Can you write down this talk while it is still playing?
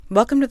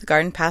Welcome to the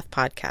Garden Path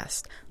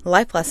Podcast,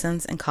 life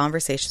lessons and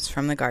conversations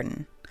from the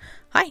garden.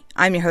 Hi,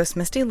 I'm your host,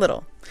 Misty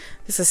Little.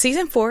 This is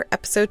Season 4,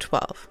 Episode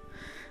 12.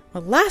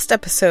 Well, last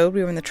episode,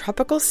 we were in the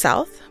tropical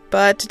south,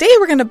 but today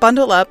we're going to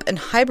bundle up and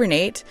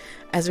hibernate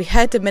as we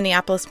head to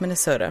Minneapolis,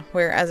 Minnesota,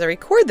 where as I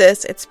record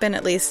this, it's been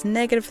at least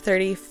negative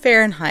 30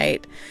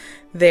 Fahrenheit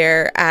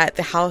there at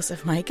the house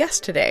of my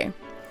guest today.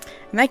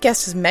 And that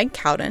guest is Meg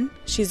Cowden.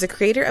 She's the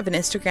creator of an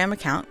Instagram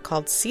account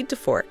called Seed to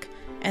Fork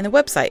and the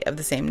website of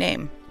the same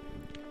name.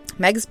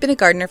 Meg's been a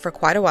gardener for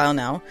quite a while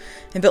now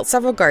and built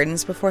several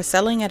gardens before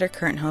settling at her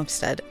current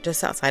homestead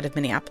just outside of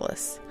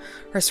Minneapolis.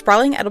 Her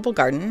sprawling edible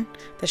garden,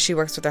 that she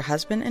works with her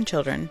husband and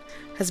children,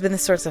 has been the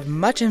source of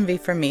much envy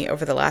from me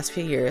over the last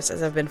few years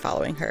as I've been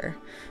following her.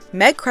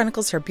 Meg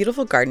chronicles her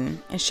beautiful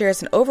garden and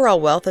shares an overall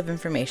wealth of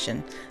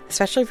information,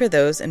 especially for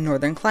those in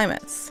northern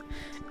climates.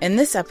 In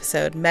this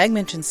episode, Meg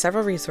mentions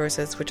several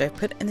resources which I've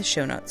put in the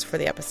show notes for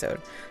the episode,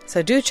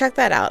 so do check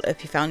that out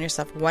if you found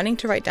yourself wanting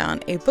to write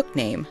down a book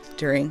name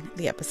during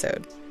the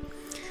episode.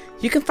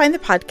 You can find the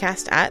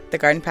podcast at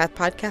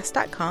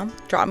thegardenpathpodcast.com,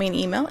 drop me an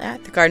email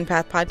at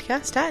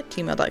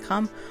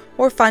thegardenpathpodcast@gmail.com,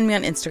 or find me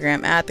on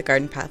Instagram at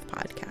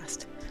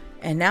thegardenpathpodcast.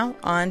 And now,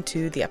 on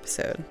to the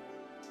episode.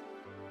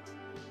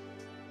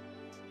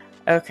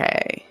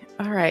 Okay,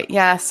 all right,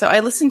 yeah, so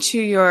I listened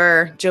to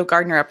your Joe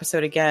Gardner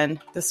episode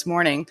again this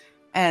morning,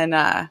 and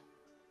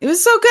it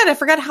was so good. I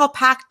forgot how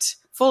packed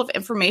full of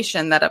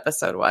information that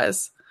episode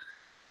was.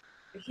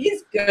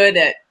 He's good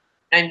at,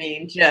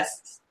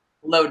 just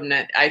loading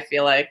it, I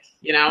feel like,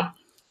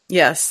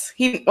 Yes.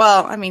 He's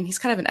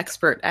kind of an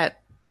expert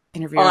at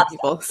interviewing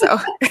people. So,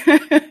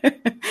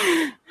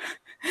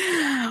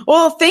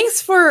 well,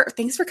 thanks for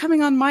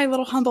coming on my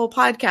little humble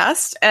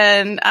podcast.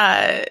 And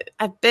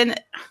I've been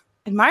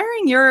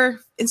admiring your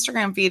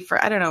Instagram feed for,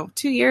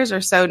 2 years or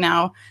so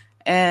now.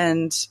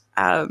 And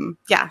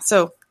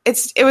so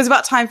it was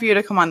about time for you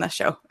to come on the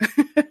show.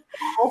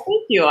 Well,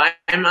 thank you.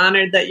 I'm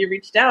honored that you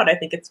reached out. I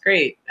think it's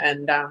great.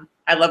 And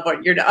I love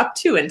what you're up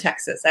to in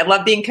Texas. I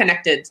love being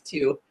connected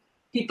to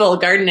people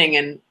gardening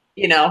in,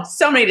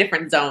 so many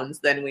different zones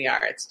than we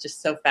are. It's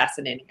just so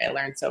fascinating. I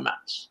learned so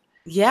much.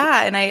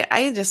 Yeah. And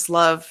I just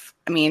love,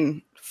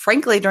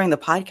 frankly, during the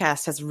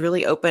podcast has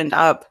really opened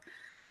up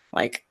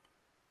like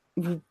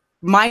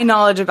my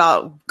knowledge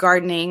about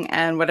gardening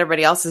and what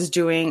everybody else is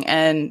doing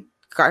and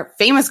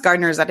famous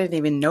gardeners I didn't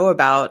even know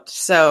about.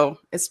 So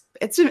it's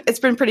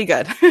been pretty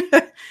good.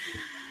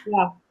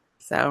 Yeah.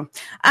 So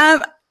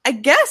I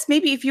guess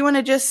maybe if you want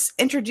to just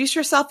introduce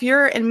yourself,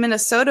 you're in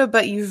Minnesota,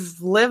 but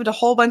you've lived a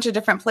whole bunch of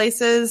different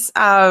places.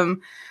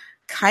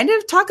 Kind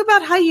of talk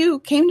about how you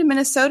came to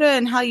Minnesota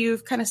and how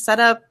you've kind of set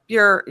up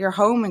your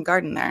home and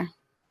garden there.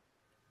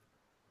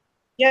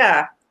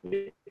 Yeah.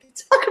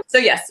 So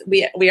yes,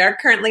 we are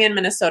currently in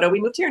Minnesota.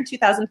 We moved here in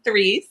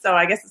 2003, so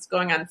I guess it's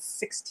going on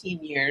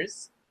 16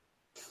 years.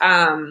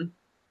 And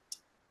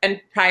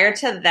prior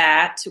to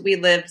that, we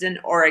lived in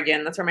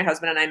Oregon. That's where my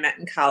husband and I met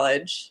in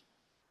college.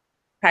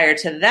 Prior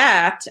to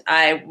that,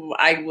 I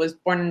was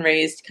born and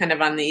raised kind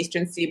of on the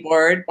Eastern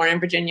Seaboard, born in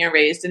Virginia,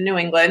 raised in New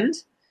England.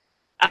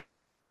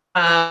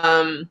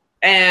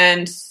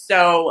 And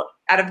so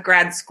out of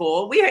grad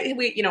school, we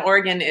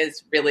Oregon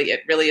is really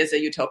is a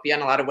utopia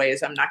in a lot of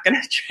ways. I'm not going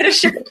to try to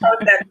sugarcoat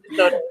that.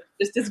 Minnesota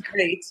just is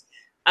great.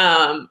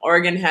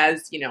 Oregon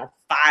has,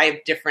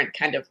 5 different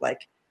kind of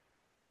like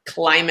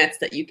climates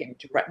that you can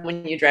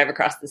when you drive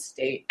across the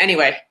state.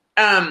 Anyway,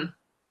 so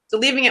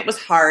leaving it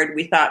was hard.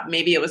 We thought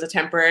maybe it was a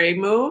temporary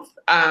move.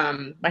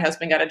 My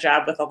husband got a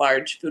job with a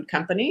large food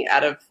company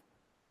out of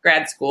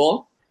grad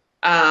school,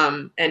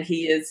 and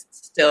he is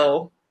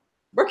still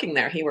working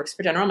there. He works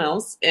for General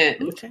Mills,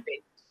 which is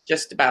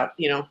just about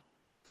a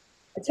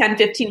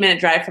 10-15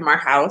 minute drive from our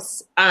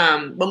house.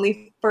 When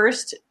we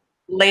first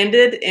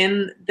landed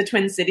in the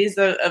Twin Cities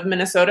of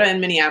Minnesota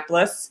and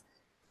Minneapolis,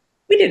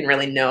 we didn't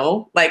really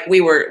know. Like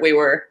we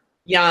were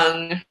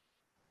young.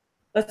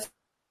 Let's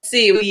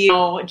see, we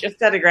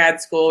just out of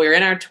grad school. We were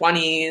in our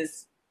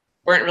 20s,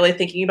 weren't really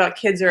thinking about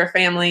kids or a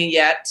family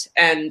yet.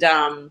 And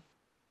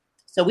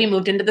so we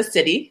moved into the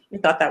city. We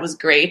thought that was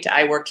great.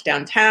 I worked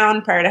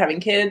downtown prior to having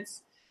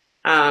kids.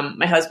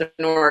 My husband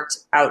worked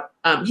out.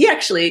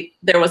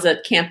 There was a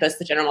campus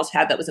that General Mills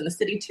had that was in the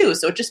city too.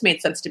 So it just made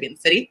sense to be in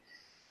the city.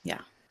 Yeah.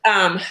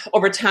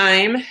 Over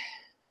time,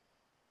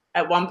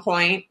 at one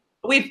point,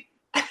 we've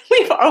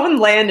owned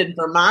land in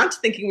Vermont,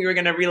 thinking we were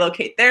going to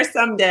relocate there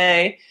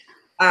someday,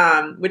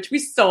 which we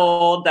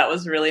sold. That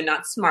was really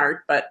not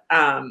smart. But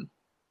and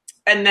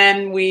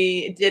then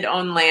we did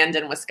own land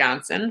in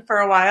Wisconsin for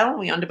a while.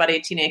 We owned about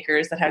 18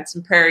 acres that had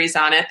some prairies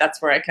on it.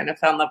 That's where I kind of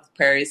fell in love with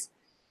prairies.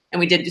 And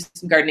we did do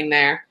some gardening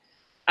there.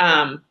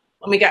 When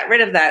we got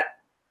rid of that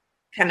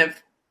kind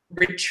of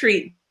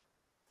retreat,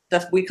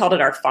 we called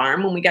it our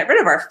farm. When we got rid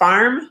of our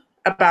farm,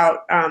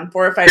 about 4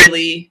 or 5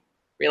 really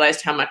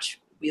realized how much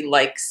we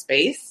like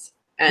space.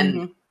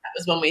 And that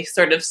was when we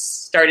sort of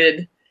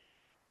started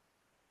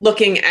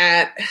looking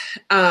at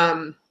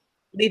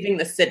leaving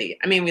the city.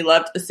 I mean, we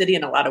loved the city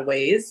in a lot of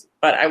ways,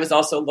 but I was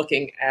also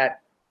looking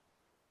at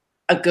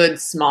a good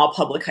small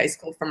public high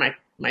school for my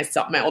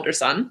older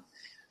son,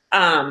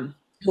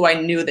 who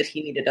I knew that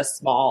he needed a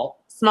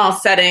small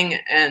setting.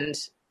 And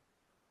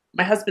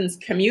my husband's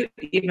commute,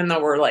 even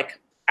though we're like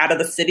out of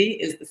the city,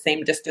 is the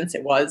same distance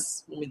it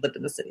was when we lived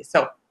in the city.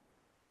 So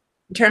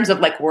in terms of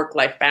like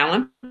work-life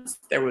balance,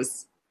 it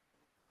was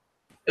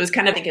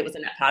kind of, I think it was a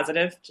net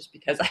positive, just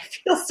because I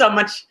feel so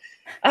much.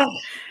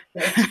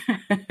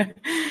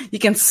 You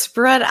can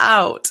spread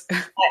out.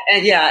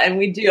 And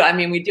we do. I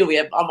mean, we do. We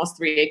have almost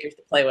 3 acres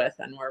to play with,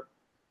 and we're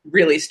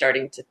really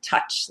starting to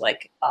touch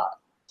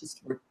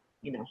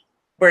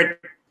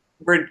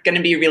we're going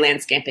to be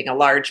re-landscaping a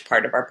large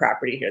part of our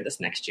property here this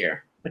next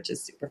year, which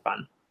is super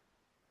fun.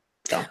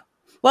 So.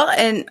 Well,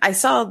 and I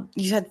saw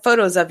you had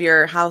photos of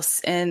your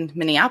house in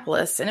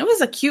Minneapolis, and it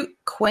was a cute,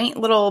 quaint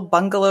little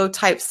bungalow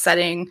type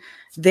setting.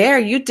 There,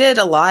 you did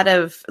a lot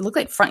of, it looked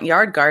like front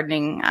yard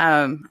gardening.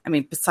 I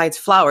mean, besides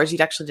flowers, you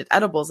actually did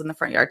edibles in the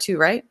front yard too,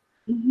 right?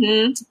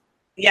 Mm-hmm.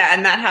 Yeah,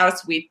 and that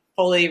house, we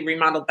fully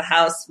remodeled the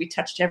house. We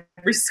touched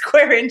every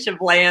square inch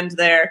of land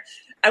there.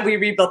 And we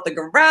rebuilt the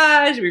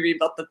garage. We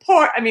rebuilt the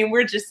porch. I mean,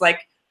 we're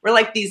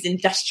like these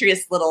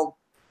industrious little,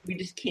 we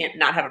just can't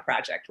not have a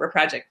project. We're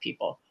project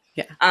people.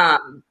 Yeah.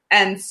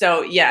 And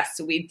so,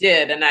 yes, we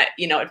did. And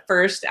at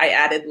first I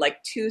added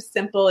like 2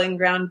 simple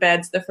in-ground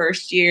beds the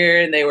first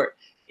year, and they were,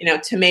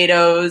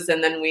 tomatoes.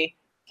 And then we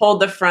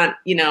pulled our front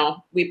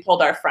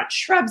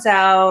shrubs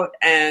out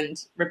and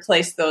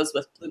replaced those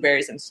with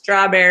blueberries and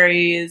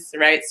strawberries.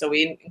 Right. So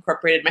we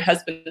incorporated, my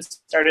husband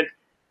started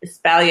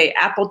espalier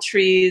apple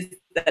trees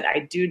that I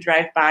do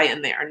drive by,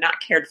 and they are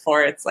not cared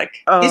for. It's like,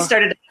 he has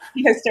started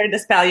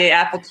espalier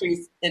apple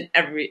trees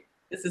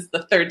this is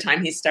the 3rd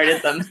time he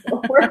started them.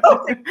 So we're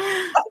hoping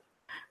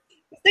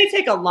they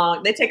take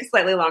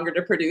slightly longer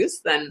to produce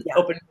than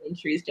open green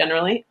trees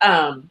generally.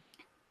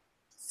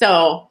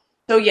 So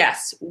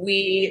yes,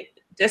 we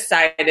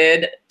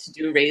decided to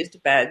do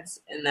raised beds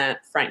in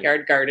that front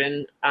yard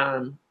garden.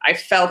 I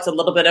felt a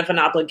little bit of an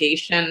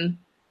obligation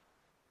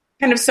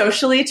kind of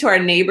socially to our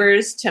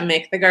neighbors to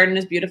make the garden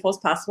as beautiful as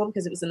possible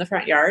because it was in the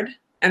front yard.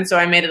 And so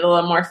I made it a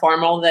little more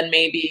formal than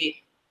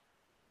maybe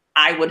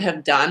I would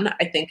have done.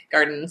 I think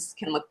gardens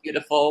can look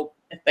beautiful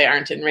if they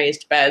aren't in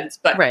raised beds,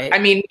 but right. I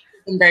mean,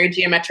 very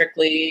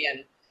geometrically,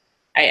 and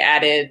I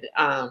added,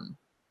 and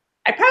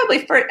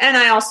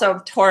I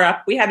also tore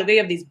up, we have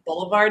these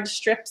boulevard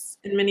strips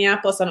in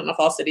Minneapolis. I don't know if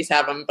all cities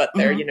have them, but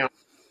they're,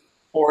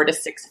 4 to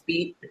 6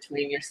 feet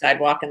between your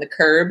sidewalk and the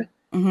curb.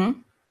 Mm-hmm.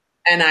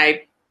 And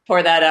I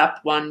tore that up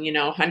one,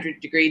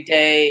 100-degree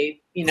day,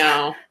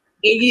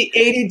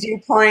 80 dew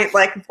point,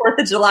 like 4th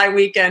of July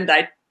weekend.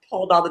 I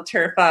pulled all the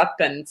turf up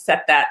and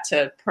set that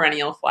to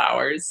perennial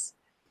flowers.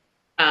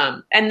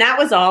 And that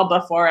was all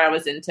before I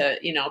was into,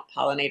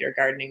 pollinator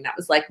gardening. That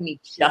was like me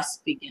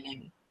just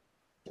beginning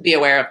to be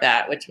aware of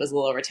that, which was a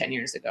little over 10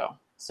 years ago.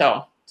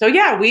 So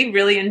yeah, we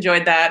really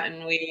enjoyed that.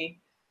 And we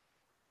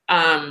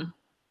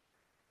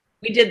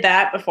did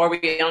that before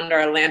we owned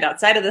our land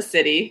outside of the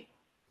city.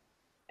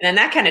 And then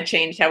that kind of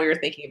changed how we were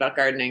thinking about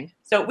gardening.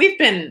 So we've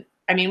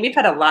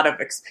had a lot of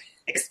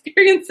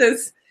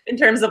experiences in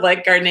terms of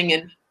like gardening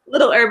in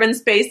little urban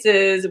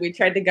spaces. We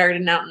tried to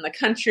garden out in the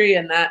country,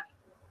 and that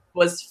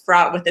was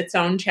fraught with its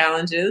own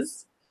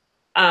challenges.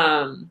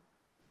 And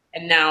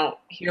now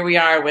here we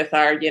are with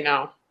our,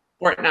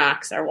 Fort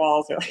Knox, our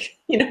walls are like,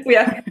 we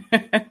have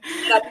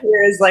up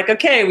here is like,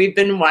 okay, we've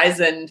been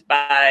wizened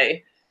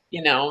by,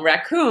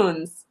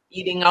 raccoons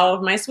eating all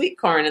of my sweet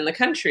corn in the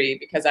country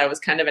because I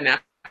was kind of an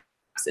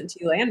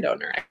absentee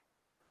landowner.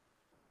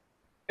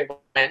 I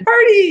went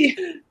party,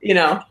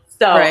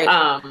 so,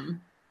 right.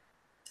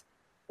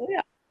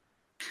 Yeah.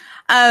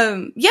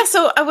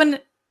 So I want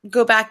to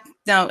go back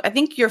now. I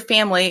think your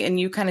family and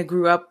you kind of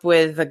grew up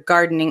with a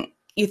gardening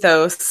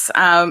ethos,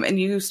 and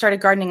you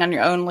started gardening on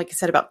your own, like you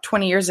said, about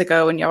 20 years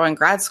ago when you were in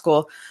grad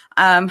school.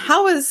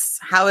 How has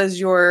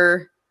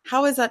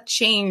that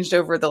changed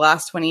over the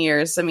last 20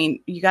 years? I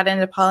mean, you got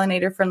into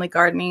pollinator friendly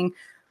gardening.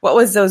 What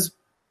was those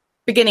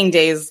beginning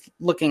days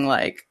looking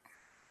like?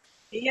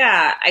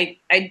 Yeah, I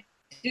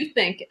do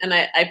think, and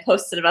I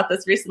posted about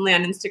this recently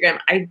on Instagram,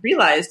 I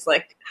realized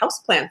like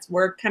houseplants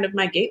were kind of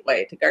my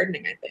gateway to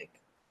gardening, I think.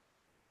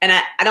 And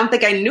I don't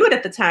think I knew it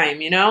at the time,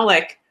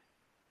 like,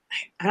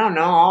 I don't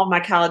know, all of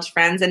my college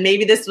friends, and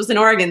maybe this was an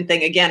Oregon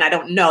thing. Again, I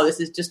don't know. This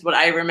is just what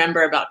I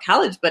remember about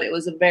college, but it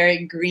was a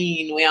very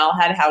green. We all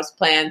had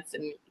houseplants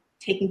and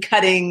taking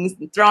cuttings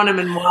and throwing them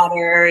in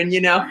water and,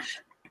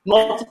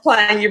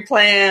 multiplying your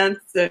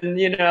plants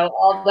and,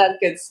 all that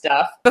good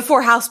stuff.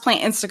 Before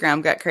houseplant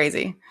Instagram got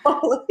crazy.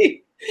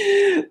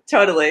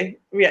 Totally.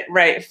 Yeah,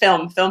 right.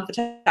 Film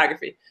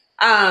photography.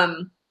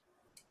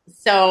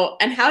 So,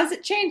 and how has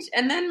it changed?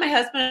 And then my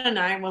husband and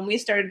I, when we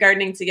started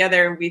gardening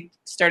together, we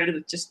started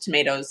with just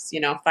tomatoes,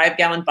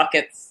 5-gallon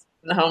buckets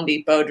in the Home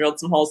Depot, drilled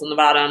some holes in the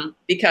bottom,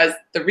 because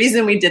the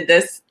reason we did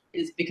this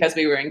is because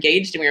we were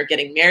engaged and we were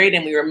getting married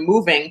and we were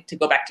moving to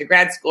go back to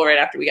grad school right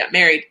after we got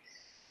married.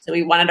 So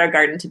we wanted our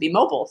garden to be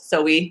mobile.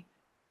 So we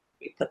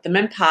put them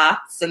in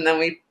pots, and then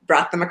we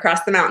brought them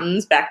across the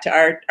mountains back to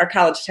our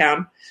college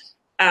town.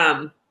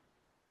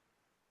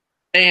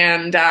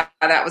 And that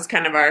was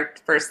kind of our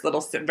first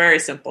little, very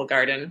simple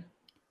garden.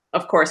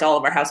 Of course, all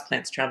of our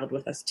houseplants traveled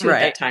with us too at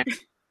that time.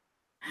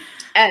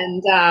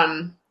 And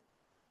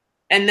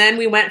then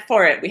we went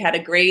for it. We had a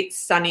great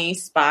sunny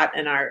spot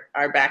in our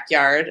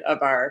backyard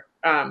of our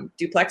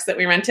duplex that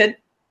we rented.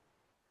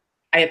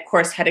 I, of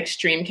course, had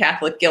extreme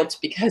Catholic guilt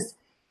because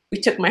we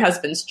took my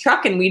husband's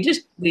truck and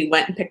we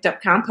went and picked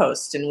up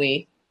compost, and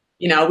we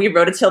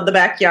rototilled the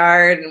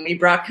backyard and we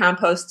brought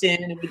compost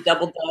in and we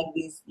double dug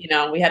these,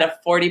 we had a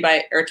 20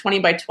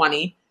 by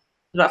 20,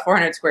 about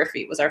 400 square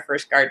feet was our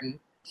first garden.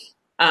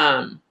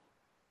 And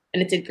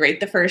it did great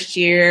the first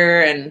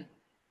year. And,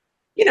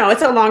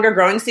 it's a longer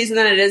growing season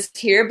than it is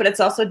here, but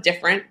it's also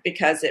different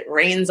because it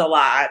rains a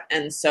lot.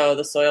 And so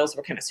the soils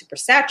were kind of super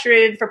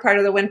saturated for part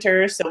of the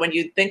winter. So when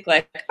you think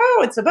like,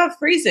 oh, it's above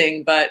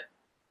freezing, but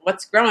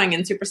what's growing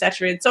in super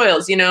saturated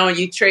soils,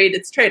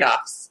 it's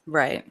trade-offs.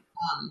 Right.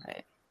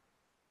 Right.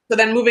 So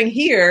then moving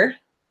here,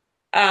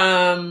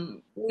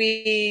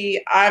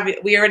 we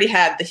already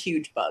had the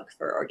huge bug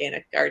for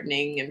organic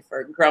gardening and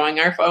for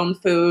growing our own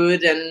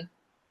food. And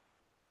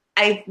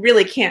I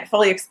really can't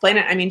fully explain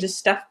it. I mean, just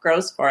stuff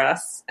grows for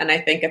us. And I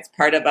think it's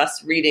part of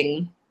us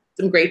reading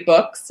some great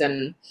books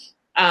and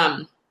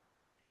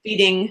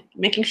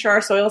making sure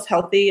our soil is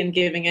healthy and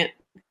giving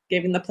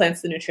the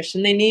plants the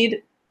nutrition they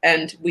need.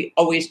 And we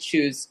always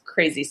choose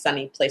crazy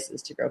sunny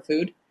places to grow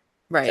food.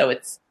 Right. So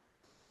it's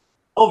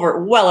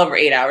well over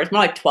 8 hours,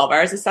 more like 12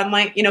 hours of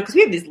sunlight, because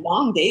we have these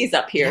long days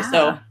up here. Yeah.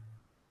 So,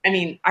 I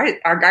mean,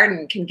 our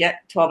garden can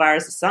get 12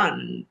 hours of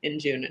sun in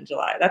June and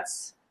July.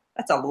 That's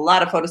a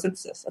lot of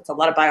photosynthesis. That's a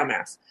lot of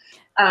biomass.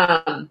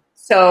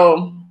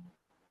 So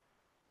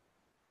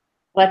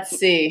let's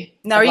see.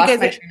 Now, are you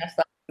guys?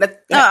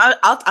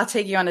 I'll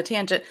take you on a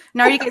tangent.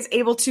 Now, are you guys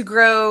able to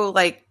grow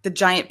like the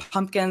giant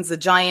pumpkins, the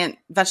giant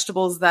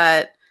vegetables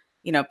that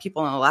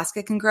people in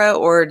Alaska can grow,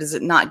 or does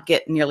it not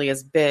get nearly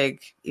as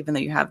big, even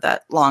though you have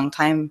that long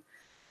time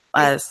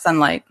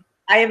sunlight?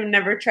 I have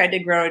never tried to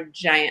grow a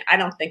giant. I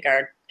don't think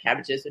our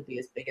cabbages would be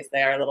as big as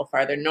they are a little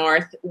farther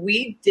north.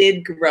 We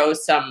did grow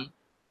some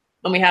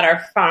when we had our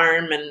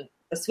farm, and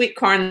the sweet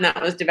corn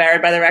that was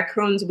devoured by the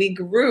raccoons. We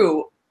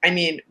grew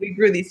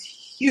these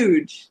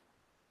huge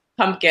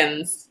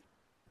pumpkins,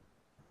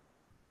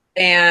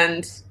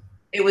 and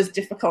it was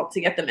difficult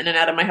to get them in and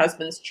out of my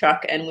husband's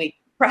truck, and we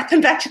brought them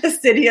back to the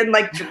city and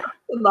dropped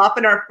them off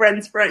in our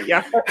friend's front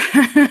yard.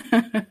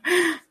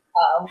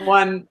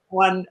 One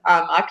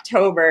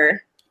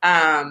October,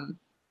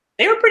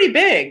 they were pretty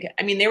big.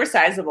 I mean, they were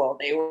sizable.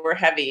 They were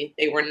heavy.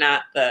 They were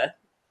not the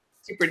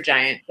super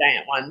giant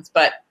ones,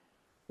 but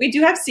we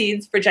do have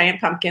seeds for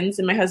giant pumpkins,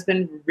 and my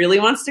husband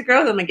really wants to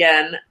grow them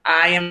again.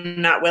 I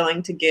am not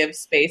willing to give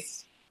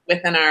space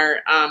within our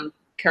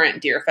current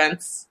deer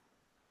fence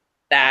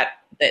that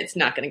it's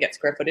not going to get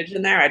square footage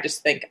in there. I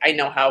just think I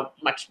know how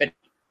much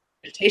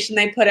vegetation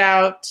they put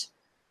out.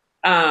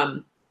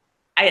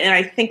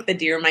 I think the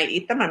deer might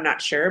eat them. I'm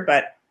not sure,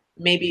 but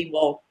maybe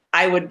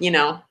I would, you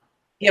have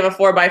a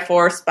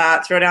 4x4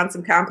 spot, throw down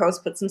some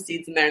compost, put some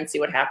seeds in there and see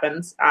what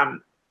happens.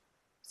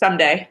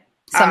 Someday.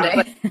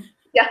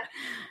 Yeah.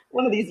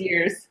 One of these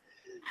years,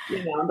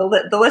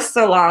 the list's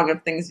so long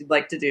of things you'd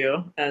like to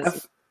do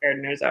as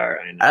gardeners are.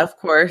 I know. Of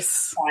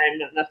course.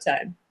 Not enough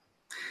time.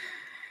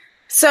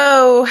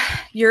 So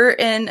you're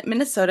in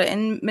Minnesota,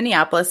 in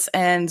Minneapolis,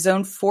 and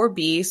Zone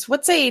 4B. So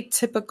what's a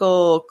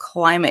typical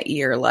climate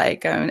year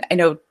like? I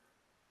know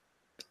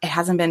it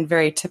hasn't been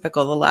very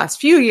typical the last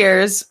few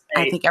years.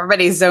 Right. I think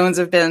everybody's zones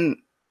have been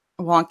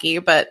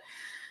wonky, but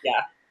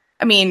yeah.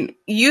 I mean,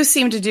 you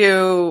seem to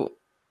do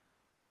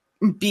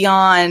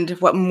beyond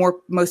what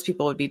most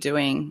people would be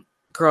doing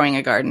growing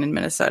a garden in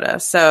Minnesota.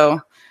 So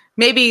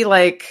maybe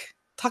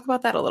talk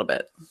about that a little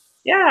bit.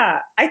 Yeah,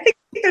 I think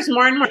there's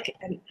more and more,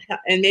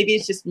 and maybe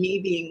it's just me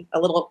being a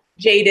little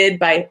jaded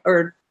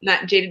or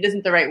not jaded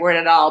isn't the right word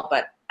at all,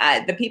 but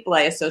the people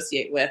I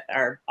associate with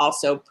are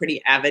also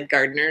pretty avid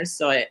gardeners.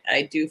 So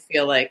I do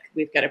feel like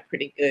we've got a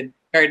pretty good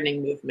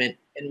gardening movement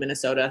in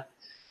Minnesota.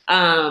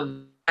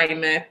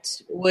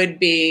 Climate would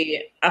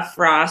be a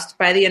frost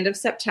by the end of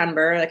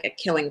September, like a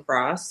killing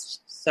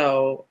frost.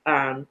 So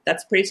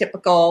that's pretty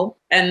typical.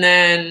 And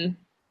then,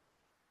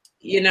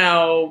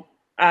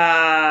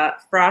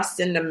 frosts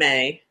into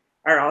May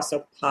are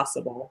also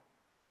possible.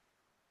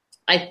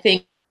 I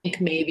think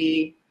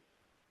maybe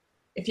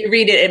if you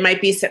read it, it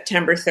might be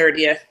September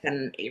 30th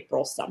and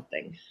April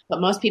something.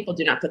 But most people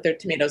do not put their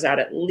tomatoes out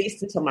at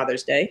least until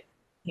Mother's Day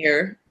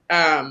here.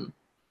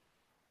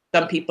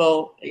 Some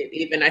people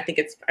even, I think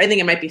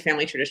it might be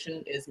family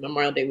tradition, is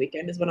Memorial Day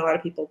weekend is when a lot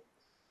of people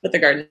put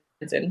their gardens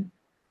in.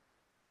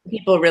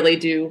 People really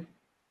do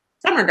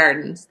summer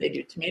gardens. They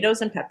do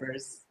tomatoes and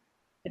peppers,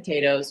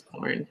 potatoes,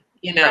 corn,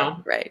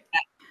 Right.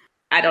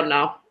 I don't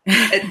know.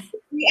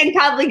 And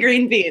probably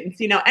green beans,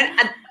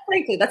 and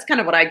frankly, that's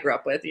kind of what I grew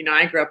up with.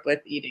 I grew up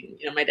with eating,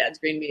 my dad's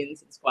green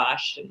beans and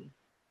squash and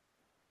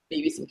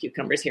maybe some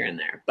cucumbers here and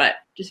there, but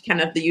just kind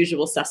of the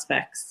usual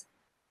suspects.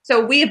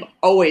 So we've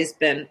always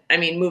been,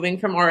 moving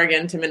from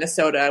Oregon to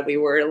Minnesota, we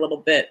were a little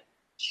bit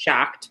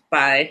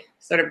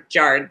sort of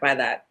jarred by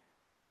that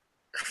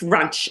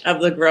crunch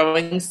of the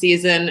growing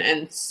season.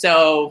 And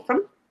so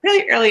from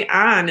really early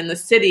on in the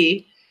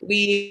city,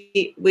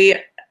 we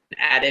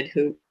added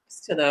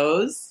hoops to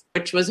those,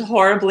 which was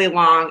horribly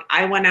long.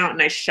 I went out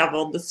and I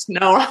shoveled the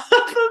snow off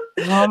of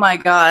Oh my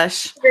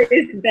gosh.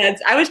 raised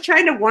beds. I was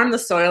trying to warm the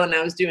soil and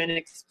I was doing an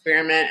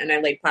experiment and I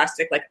laid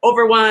plastic like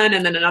over one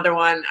and then another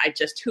one. I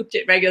just hooped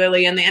it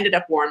regularly and they ended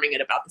up warming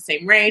at about the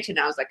same rate. And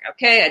I was like,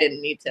 okay, I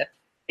didn't need to.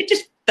 It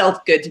just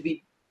felt good to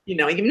be,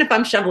 even if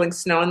I'm shoveling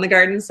snow in the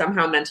garden,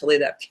 somehow mentally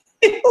that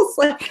feels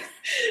like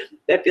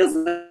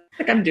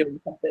I'm doing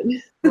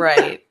something.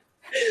 Right.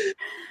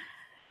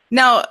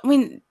 Now, I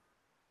mean,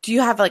 do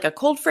you have like a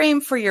cold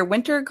frame for your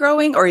winter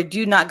growing, or do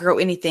you not grow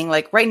anything?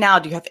 Like right now,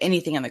 do you have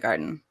anything in the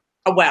garden?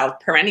 Well,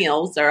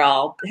 perennials are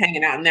all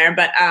hanging out in there,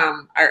 but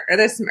are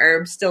there some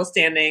herbs still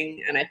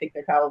standing? And I think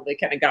they're probably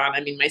kind of gone.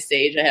 I mean, my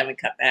sage I haven't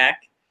cut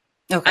back.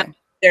 Okay.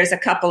 There's a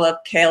couple of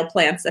kale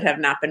plants that have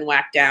not been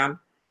whacked down.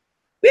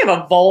 We have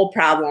a vole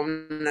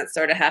problem that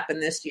sort of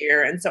happened this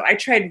year, and so I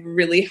tried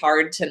really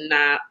hard to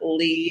not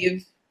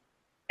leave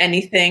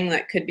anything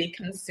that could be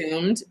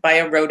consumed by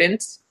a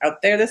rodent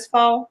out there this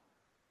fall.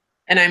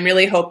 And I'm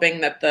really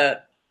hoping that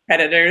the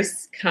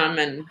predators come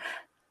and,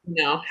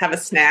 have a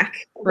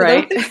snack.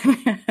 Right.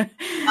 We've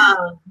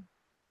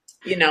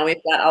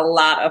got a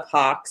lot of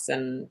hawks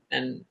and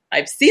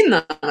I've seen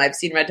them. I've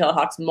seen red-tailed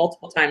hawks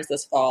multiple times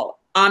this fall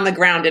on the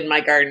ground in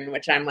my garden,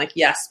 which I'm like,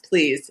 yes,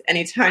 please.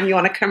 Anytime you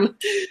want to come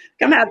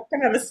have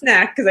a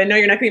snack, because I know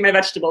you're not going to eat my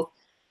vegetables.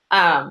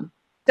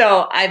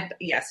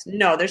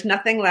 There's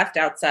nothing left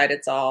outside.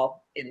 It's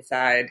all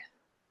inside.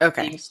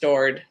 Okay. Being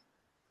stored.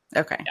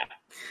 Okay. Yeah.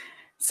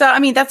 So, I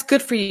mean, that's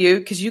good for you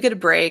because you get a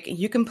break,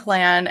 you can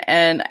plan.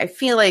 And I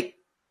feel like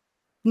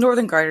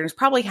northern gardeners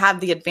probably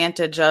have the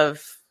advantage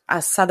of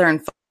us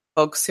southern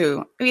folks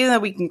who, even though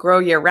we can grow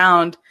year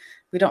round,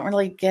 we don't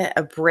really get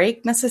a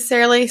break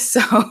necessarily. So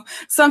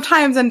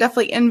sometimes I'm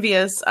definitely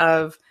envious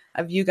of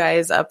you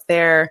guys up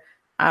there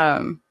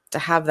to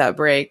have that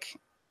break.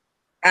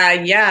 I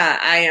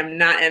am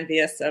not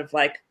envious of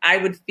I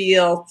would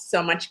feel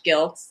so much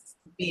guilt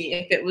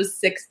if it was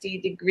 60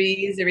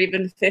 degrees or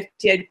even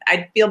 50.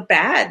 I'd feel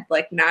bad,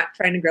 not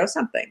trying to grow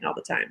something all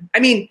the time.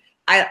 I mean,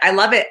 I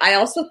love it. I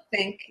also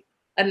think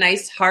a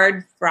nice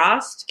hard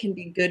frost can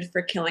be good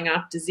for killing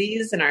off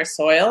disease in our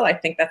soil. I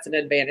think that's an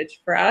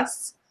advantage for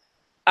us.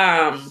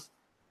 I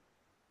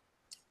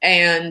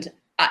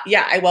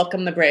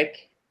welcome the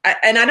break.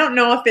 And I don't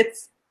know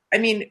if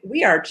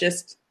we are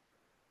just,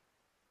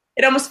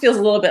 it almost feels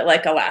a little bit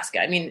like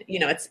Alaska. I mean,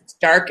 it's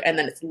dark and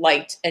then it's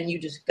light and you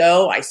just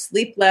go. I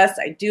sleep less.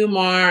 I do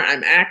more.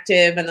 I'm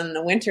active. And then in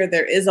the winter,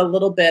 there is a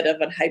little bit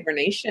of a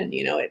hibernation.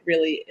 It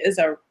really is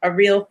a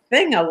real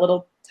thing, a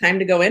little time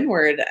to go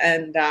inward.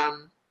 And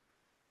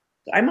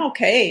I'm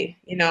okay,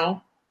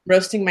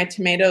 roasting my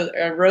tomatoes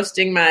or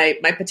roasting my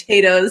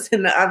potatoes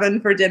in the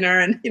oven for dinner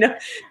and,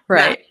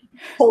 right.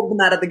 Hold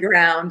them out of the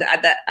ground.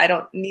 I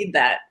don't need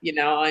that,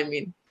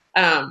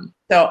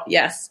 so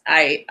yes,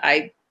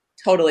 I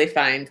totally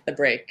find the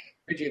break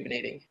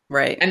rejuvenating.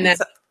 Right. And then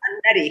I'm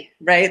ready,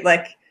 right?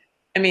 We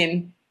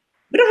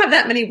don't have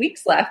that many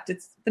weeks left.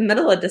 It's the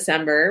middle of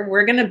December.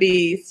 We're going to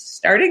be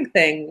starting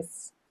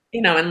things,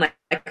 in like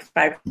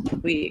 5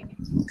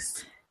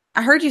 weeks.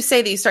 I heard you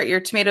say that you start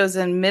your tomatoes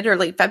in mid or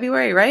late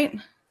February, right?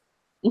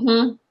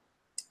 Mm-hmm.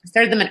 I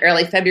started them in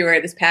early February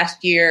this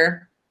past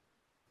year.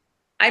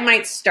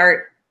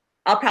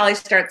 I'll probably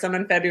start some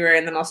in February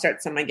and then I'll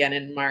start some again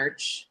in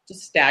March.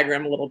 Just stagger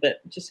them a little bit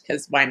just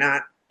because why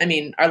not? I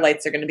mean, our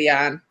lights are going to be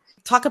on.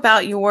 Talk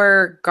about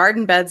your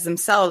garden beds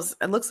themselves.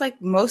 It looks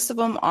like most of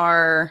them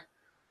are,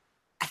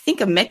 I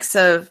think, a mix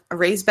of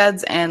raised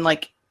beds and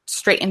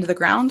straight into the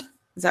ground.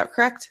 Is that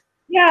correct?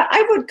 Yeah,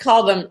 I would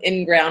call them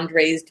in-ground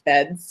raised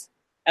beds.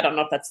 I don't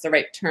know if that's the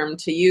right term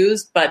to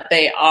use, but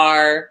they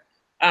are,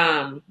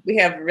 we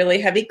have really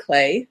heavy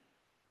clay.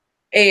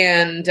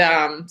 And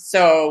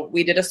so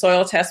we did a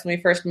soil test when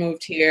we first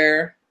moved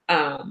here.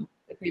 The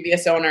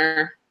previous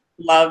owner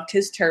loved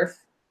his turf.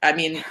 I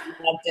mean,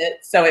 loved it.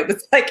 So it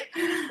was the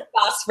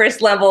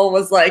phosphorus level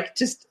was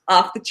just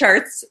off the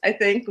charts, I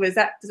think. Is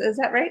that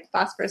right?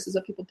 Phosphorus is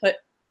what people put.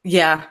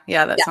 Yeah,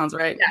 that sounds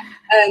right. Yeah.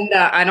 And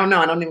I don't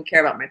know. I don't even care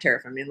about my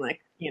turf. I mean,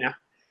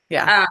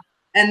 Yeah.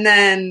 And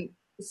then,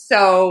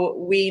 so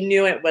we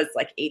knew it was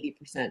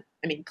 80%.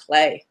 I mean,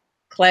 clay,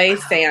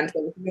 sand,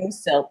 there was no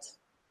silt.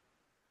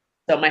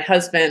 So my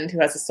husband, who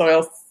has a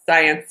soil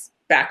science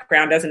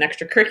background as an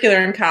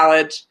extracurricular in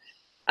college,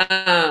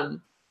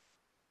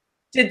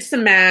 did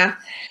some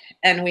math,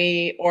 and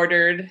we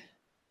ordered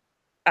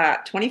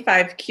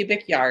 25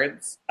 cubic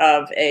yards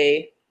of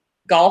a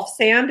golf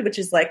sand, which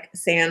is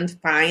sand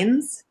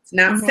fines. It's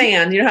not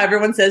sand. How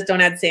everyone says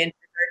don't add sand to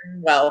your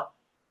garden? Well,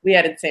 we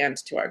added sand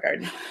to our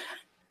garden.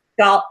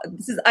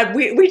 This is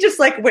we just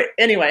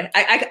anyway.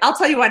 I'll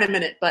tell you why in a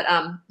minute, but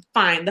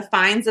the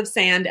fines of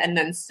sand and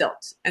then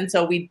silt, and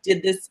so we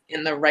did this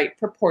in the right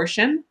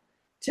proportion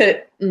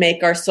to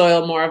make our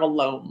soil more of a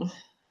loam,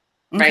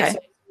 right? Okay. So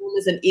loam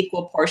is an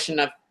equal portion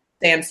of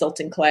sand,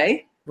 silt, and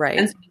clay. Right.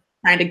 And so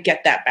trying to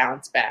get that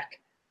balance back.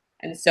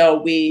 And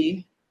so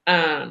we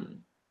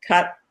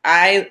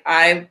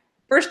I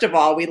first of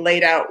all, we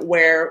laid out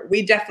where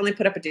we definitely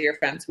put up a deer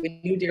fence. We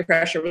knew deer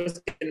pressure was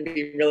going to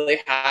be really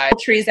high.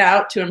 Trees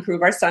out to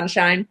improve our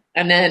sunshine.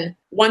 And then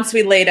once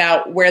we laid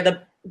out where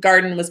the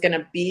garden was going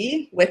to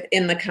be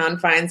within the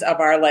confines of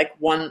our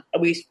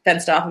we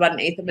fenced off about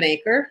 1/8 of an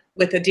acre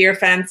with a deer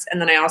fence.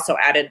 And then I also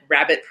added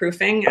rabbit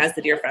proofing as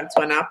the deer fence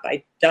went up.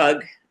 I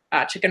dug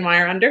chicken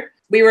wire under.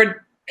 We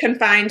were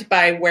confined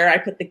by where I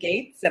put the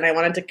gates, and I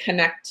wanted to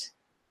connect.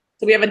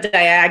 So we have a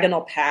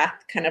diagonal path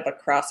kind of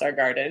across our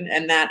garden,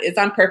 and that is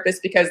on purpose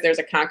because there's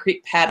a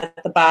concrete pad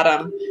at the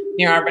bottom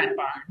near our red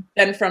barn.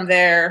 Then from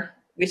there,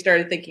 we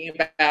started thinking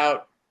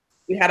about,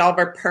 we had all of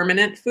our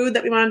permanent food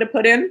that we wanted to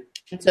put in.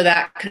 And so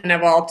that kind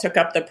of all took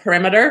up the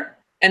perimeter.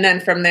 And then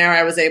from there,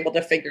 I was able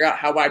to figure out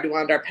how wide we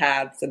wanted our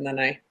paths. And then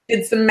I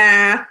did some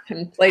math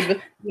and played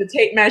with the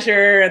tape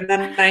measure. And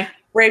then I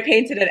spray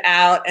painted it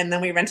out. And then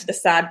we rented a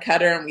sod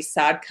cutter and we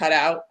sod cut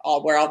out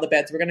where all the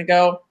beds were going to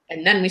go.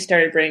 And then we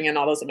started bringing in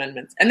all those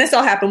amendments. And this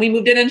all happened. We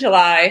moved in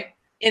July.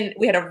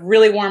 We had a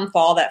really warm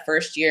fall that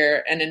first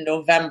year. And in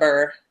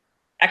November,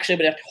 actually,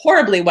 we had a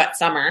horribly wet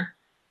summer.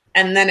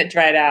 And then it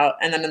dried out.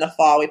 And then in the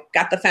fall, we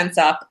got the fence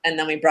up. And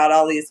then we brought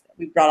all these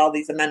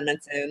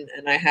amendments in.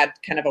 And I had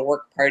kind of a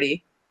work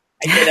party.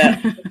 I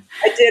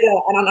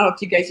don't know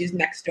if you guys use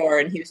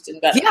Nextdoor in Houston,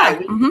 but yeah.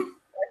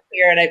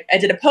 Here, and I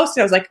did a post.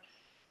 And I was like,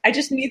 I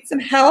just need some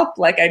help.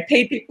 Like, I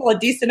paid people a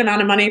decent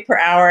amount of money per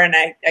hour. And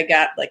I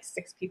got like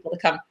 6 people to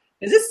come.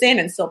 Because this sand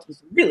and silt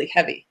was really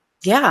heavy.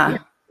 Yeah.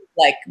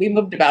 Like, we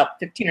moved about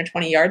 15 or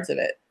 20 yards of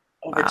it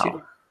over 2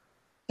 days.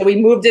 So we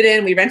moved it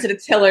in. We rented a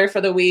tiller for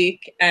the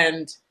week.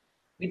 And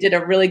we did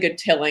a really good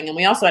tilling. And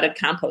we also added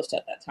compost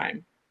at that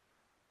time.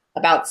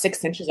 About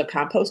 6 inches of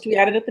compost we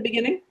added at the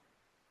beginning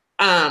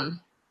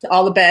to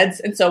all the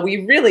beds. And so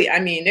we really,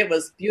 it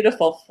was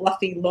beautiful,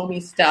 fluffy, loamy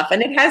stuff.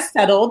 And it has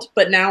settled,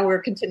 but now we're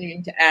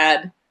continuing to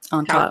add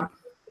on top.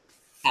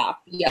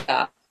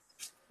 Yeah.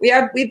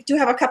 We do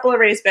have a couple of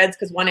raised beds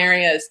because one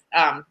area is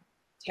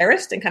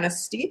terraced and kind of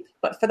steep.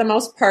 But for the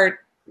most part,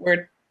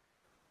 I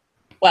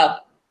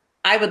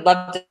would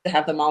love to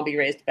have them all be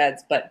raised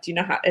beds. But do you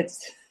know how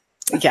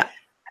Yeah.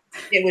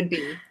 It would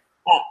be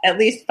at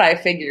least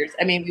 5 figures.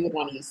 We would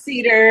want to use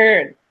cedar,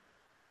 and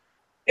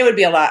it would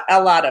be a lot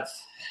of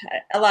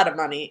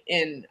money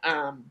in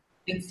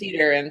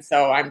cedar. And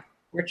so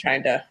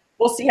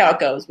we'll see how it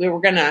goes. We're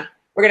gonna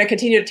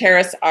continue to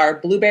terrace our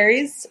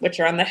blueberries, which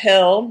are on the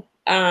hill,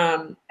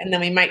 and then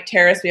we might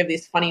terrace. We have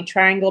these funny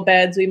triangle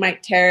beds. We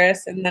might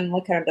terrace, and then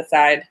we'll kind of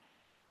decide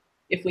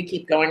if we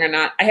keep going or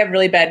not. I have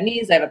really bad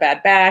knees. I have a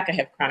bad back. I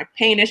have chronic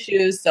pain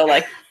issues. So,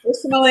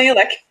 personally,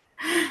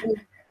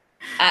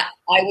 I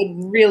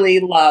would really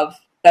love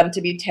them to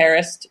be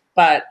terraced,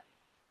 but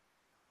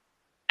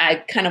I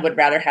kind of would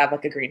rather have a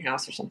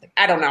greenhouse or something.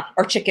 I don't know,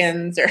 or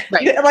chickens, or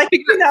right.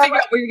 Figure out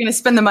where you're going to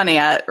spend the money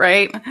at,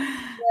 right?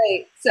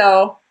 Right.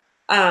 So,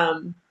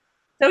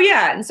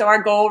 yeah. And so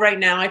our goal right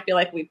now, I feel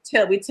like we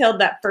tilled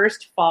that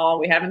first fall.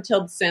 We haven't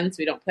tilled since.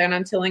 We don't plan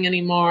on tilling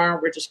anymore.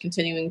 We're just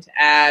continuing to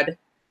add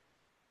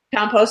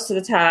compost to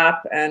the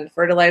top and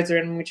fertilizer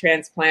when we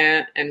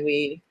transplant, and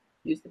we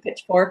use the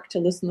pitchfork to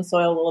loosen the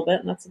soil a little bit,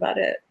 and that's about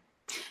it.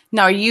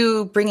 Now, are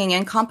you bringing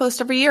in compost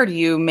every year, or do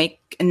you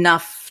make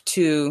enough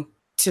to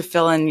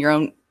fill in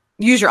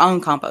use your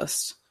own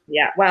compost?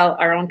 Yeah, well,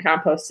 our own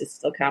compost is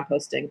still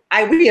composting.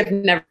 We have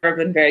never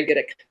been very good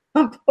at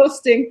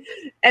composting.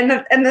 And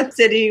the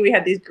city, we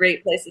had these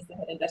great places that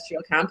had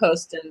industrial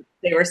compost, and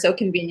they were so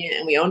convenient,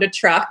 and we owned a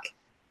truck,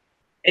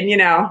 and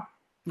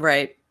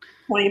right,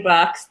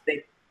 $20,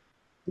 they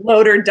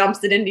loader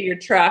dumps it into your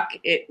truck.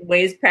 It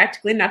weighs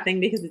practically nothing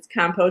because it's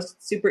compost.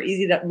 It's super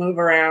easy to move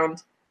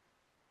around.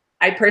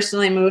 I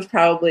personally moved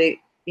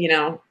probably,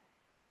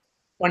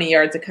 20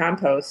 yards of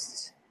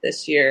compost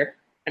this year.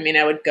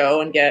 I would go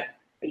and get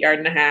 1.5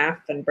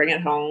 yards and bring it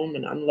home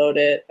and unload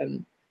it.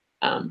 And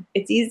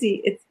it's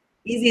easy. It's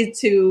easy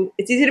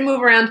to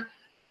move around.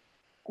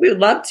 We would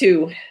love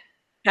to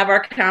have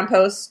our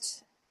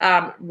compost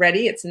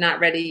ready. It's not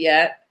ready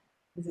yet.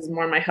 This is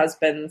more my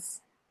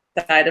husband's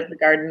side of the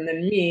garden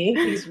than me.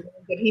 He's really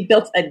good. He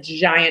built a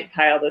giant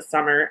pile this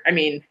summer.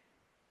 A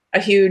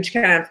huge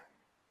kind of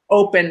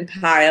open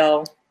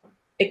pile.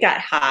 It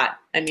got hot.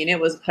 It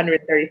was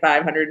 135,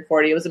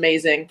 140. It was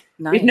amazing.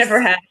 Nice. We've never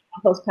had a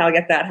compost pile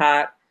get that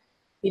hot.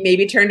 He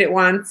maybe turned it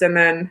once, and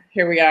then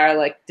here we are,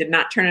 did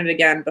not turn it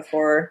again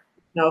before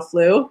snow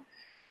flew.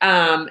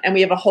 And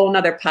we have a whole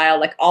nother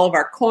pile. All of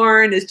our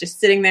corn is just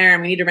sitting there,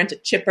 and we need to rent a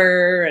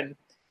chipper. And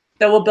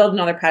so we'll build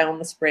another pile in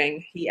the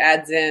spring. He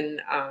adds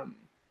in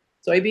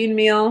soybean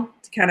meal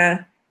to kind of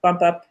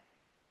bump up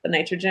the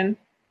nitrogen.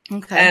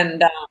 Okay.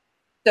 And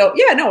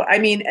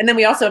and then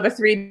we also have a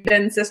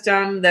 3-bin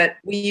system that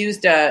we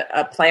used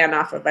a plan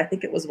off of. I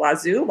think it was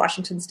Wazoo,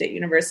 Washington State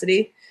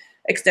University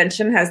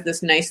Extension has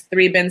this nice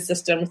 3-bin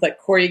system with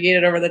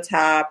corrugated over the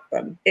top.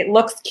 It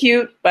looks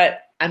cute,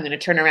 but I'm going to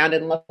turn around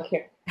and look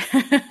here.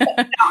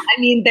 I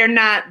mean,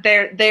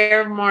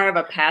 they're more of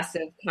a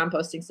passive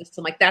composting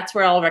system. Like that's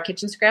where all of our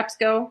kitchen scraps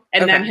go.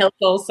 And then he'll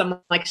throw some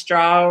like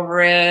straw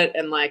over it.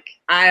 And like,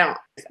 I'm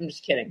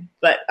just kidding.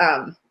 But,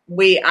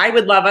 I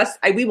would love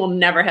we will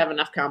never have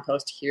enough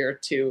compost here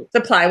to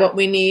supply what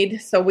we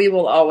need. So we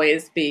will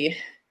always be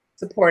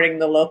supporting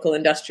the local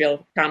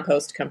industrial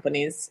compost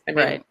companies. I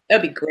mean,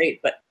 that'd be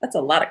great, but that's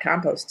a lot of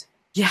compost.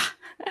 Yeah.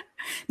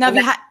 Now,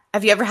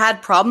 have you ever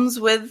had problems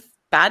with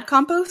bad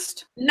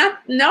compost?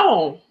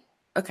 No.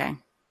 Okay.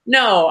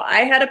 No,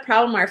 I had a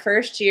problem our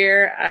first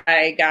year.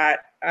 I got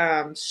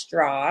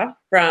straw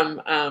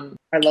from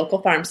our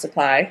local farm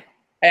supply.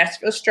 I asked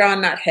for straw,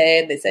 not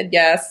hay. They said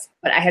yes,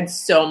 but I had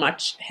so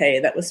much hay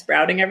that was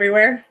sprouting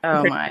everywhere.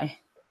 Oh my.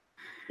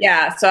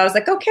 Yeah, so I was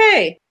like,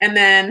 okay. And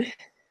then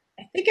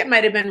I think it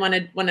might have been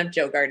one of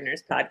Joe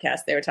Gardner's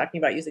podcasts. They were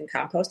talking about using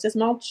compost as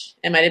mulch.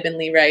 It might have been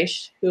Lee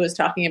Reich who was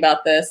talking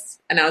about this.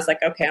 And I was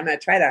like, okay, I'm going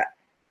to try that.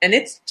 And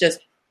it's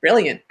just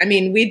brilliant. I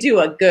mean, we do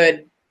a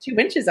good 2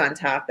 inches on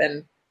top,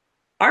 and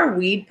our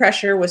weed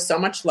pressure was so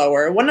much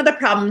lower. One of the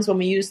problems when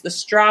we used the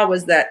straw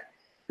was that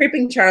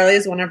Creeping Charlie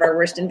is one of our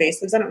worst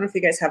invasives. I don't know if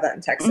you guys have that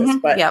in Texas,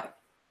 but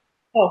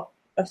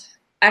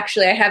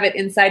actually, I have it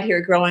inside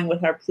here growing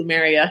with our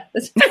plumeria.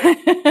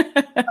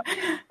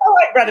 I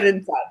brought it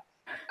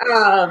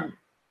inside.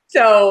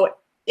 So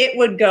it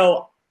would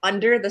go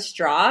under the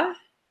straw,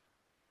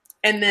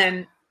 and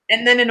then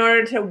in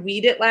order to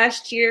weed it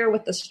last year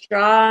with the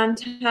straw on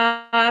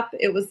top,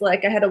 it was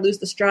like I had to lose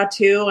the straw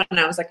too, and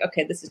I was like,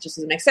 okay, this just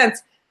doesn't make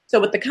sense. So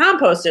with the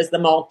compost as the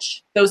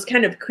mulch, those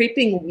kind of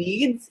creeping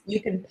weeds,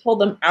 you can pull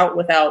them out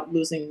without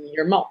losing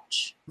your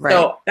mulch. Right.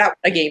 So that was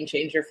a game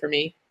changer for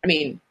me. I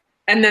mean,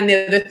 and then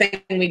the other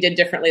thing we did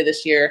differently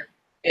this year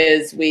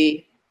is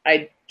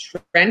I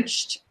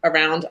trenched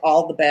around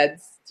all the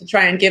beds to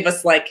try and give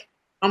us like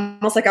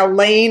almost like a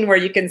lane where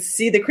you can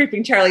see the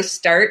Creeping Charlie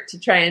start to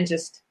try and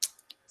just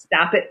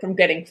stop it from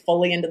getting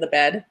fully into the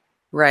bed.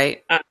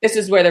 Right. This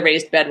is where the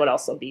raised bed would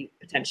also be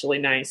potentially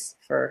nice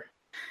for,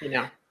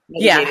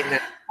 mitigating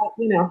that.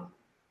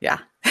 Yeah.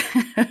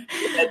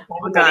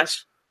 Oh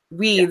gosh.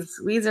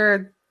 Weeds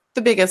are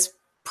the biggest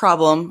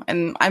problem.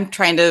 And I'm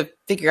trying to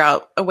figure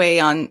out a way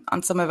on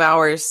some of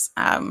ours.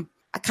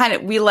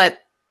 We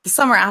let the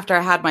summer after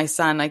I had my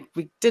son,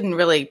 we didn't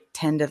really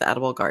tend to the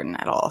edible garden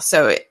at all.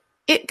 So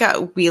it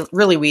got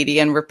really weedy,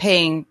 and we're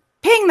paying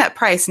that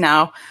price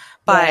now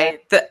by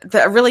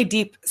the really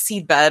deep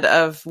seed bed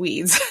of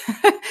weeds.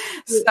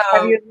 So,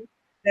 have you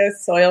the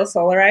soil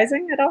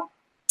solarizing at all?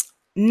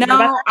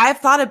 No, I've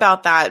thought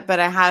about that,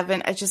 but I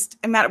haven't.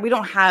 We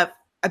don't have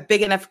a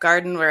big enough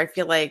garden where I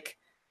feel like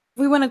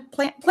we want to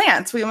plant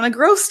plants. We want to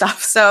grow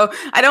stuff. So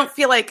I don't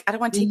feel like I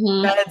don't want to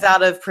take beds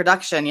out of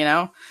production,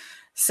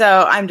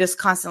 So I'm just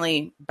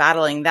constantly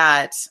battling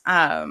that.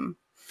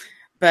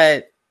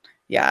 But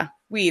yeah,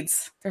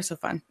 weeds, they're so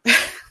fun.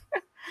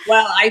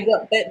 Well,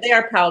 they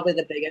are probably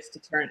the biggest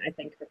deterrent, I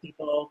think, for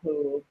people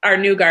who are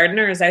new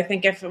gardeners. I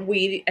think if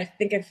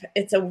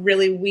it's a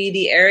really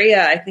weedy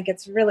area, I think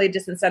it's really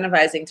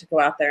disincentivizing to go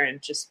out there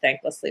and just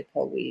thanklessly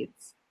pull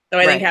weeds. So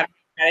I think having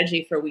a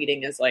strategy for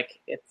weeding is I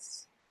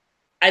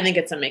think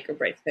it's a make or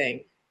break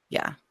thing.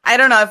 Yeah. I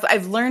don't know if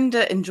I've learned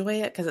to enjoy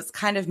it because it's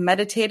kind of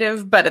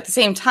meditative, but at the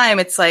same time,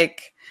 it's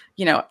like,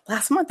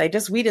 last month I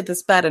just weeded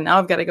this bed and now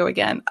I've got to go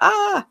again.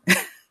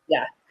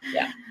 Yeah.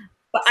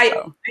 But I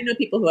know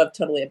people who have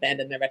totally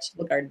abandoned their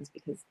vegetable gardens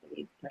because the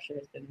weed pressure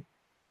has been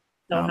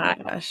so high.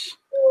 My gosh.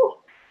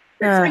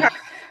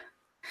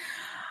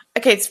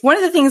 Okay, it's one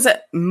of the things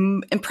that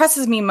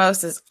impresses me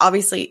most is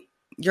obviously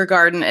your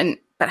garden,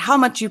 but how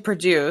much you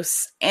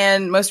produce,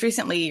 and most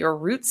recently your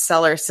root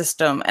cellar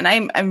system. And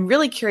I'm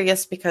really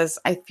curious because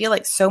I feel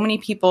like so many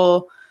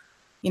people,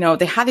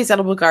 they have these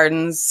edible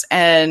gardens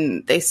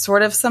and they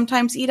sort of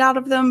sometimes eat out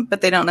of them,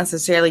 but they don't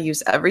necessarily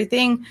use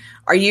everything.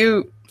 Are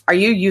you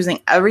using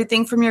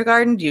everything from your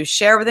garden? Do you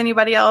share with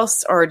anybody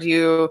else, or do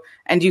you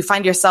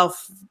find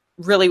yourself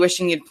really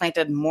wishing you'd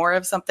planted more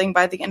of something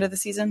by the end of the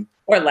season,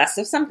 or less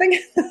of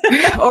something?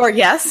 Or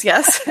yes.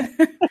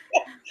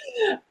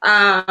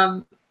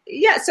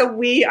 Yeah, so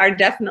we are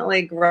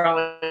definitely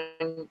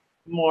growing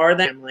more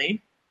than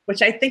family,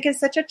 which I think is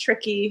such a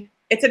tricky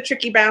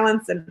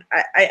balance. And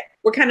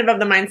we're kind of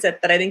the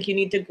mindset that I think you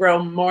need to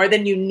grow more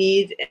than you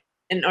need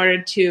in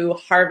order to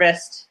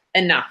harvest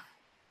enough.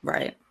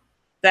 Right.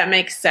 That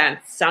makes sense.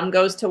 Some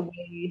goes to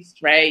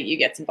waste, right? You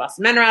get some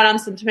Boston Menrod on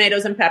some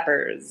tomatoes and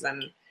peppers.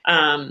 And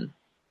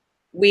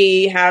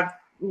we have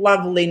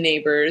lovely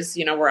neighbors.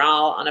 We're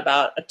all on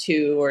about a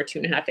 2 or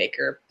 2.5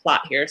 acre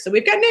plot here. So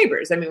we've got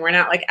neighbors. I mean, we're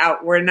not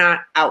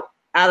out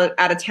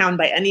of town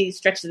by any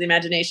stretch of the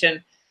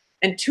imagination.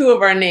 And 2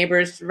 of our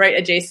neighbors right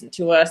adjacent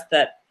to us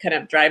that kind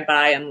of drive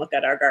by and look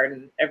at our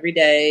garden every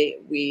day.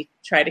 We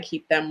try to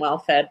keep them well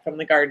fed from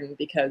the garden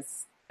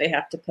because they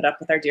have to put up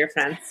with our deer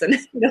fence and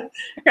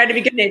try to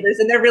be good neighbors.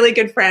 And they're really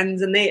good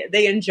friends, and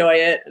they enjoy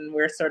it. And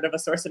we're sort of a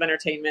source of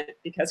entertainment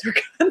because we're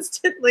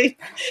constantly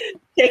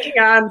taking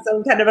on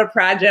some kind of a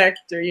project,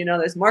 or,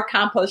 there's more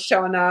compost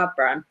showing up,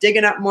 or I'm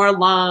digging up more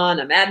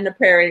lawn, I'm adding a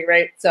prairie,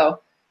 right? So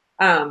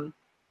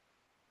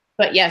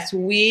But yes,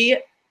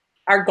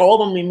 our goal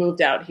when we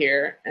moved out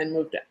here and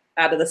moved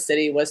out of the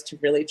city was to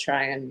really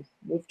try and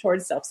move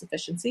towards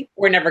self-sufficiency.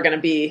 We're never going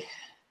to be,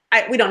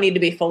 we don't need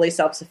to be fully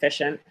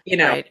self-sufficient.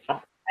 Right.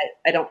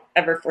 I don't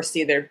ever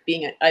foresee there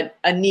being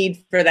a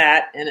need for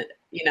that. And,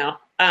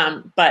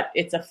 but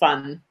it's a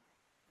fun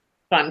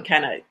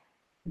kind of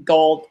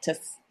goal to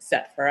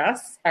set for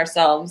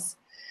ourselves.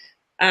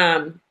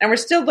 And we're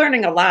still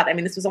learning a lot. I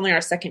mean, this was only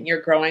our second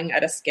year growing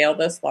at a scale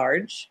this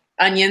large.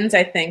 Onions,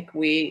 I think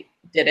we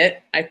did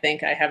it. I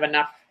think I have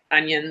enough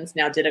onions.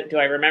 Now, do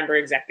I remember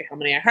exactly how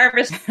many I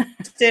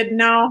harvested?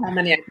 No. How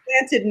many I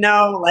planted?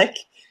 No.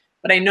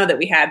 But I know that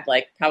we had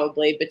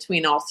probably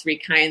between all three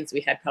kinds,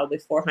 we had probably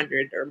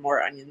 400 or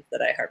more onions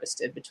that I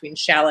harvested between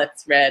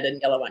shallots, red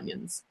and yellow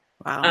onions.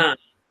 Wow.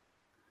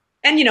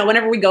 And,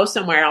 whenever we go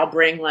somewhere, I'll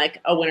bring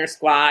a winter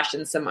squash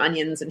and some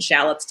onions and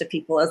shallots to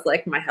people as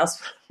my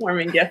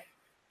housewarming gift.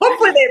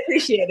 Hopefully they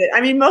appreciate it.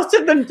 I mean, most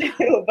of them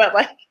do, but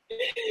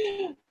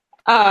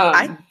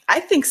I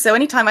think so.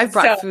 Anytime I've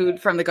brought food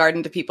from the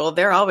garden to people,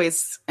 they're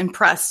always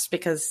impressed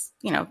because,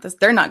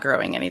 they're not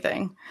growing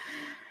anything.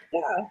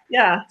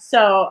 Yeah.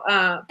 So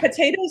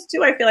potatoes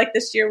too, I feel like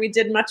this year we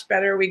did much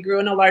better. We grew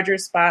in a larger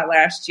spot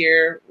last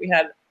year. We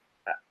had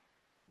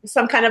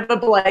some kind of a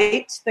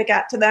blight that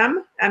got to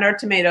them and our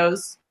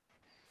tomatoes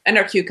and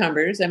our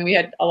cucumbers. I mean, we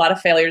had a lot of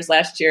failures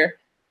last year.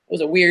 It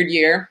was a weird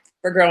year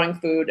for growing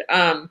food.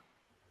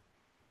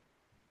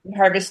 We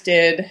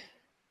harvested,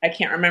 I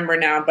can't remember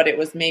now, but it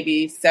was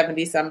maybe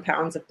 70 some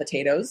pounds of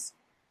potatoes.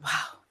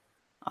 Wow.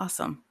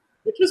 Awesome.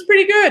 Which was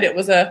pretty good. It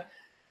was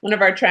one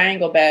of our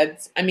triangle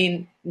beds. I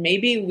mean,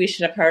 maybe we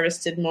should have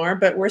harvested more,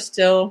 but we're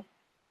still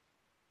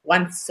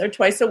once or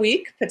twice a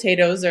week.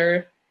 Potatoes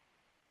are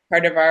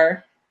part of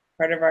our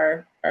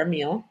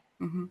meal,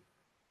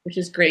 which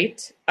is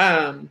great.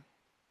 The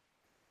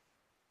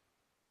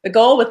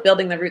goal with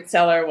building the root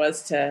cellar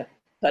was to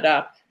put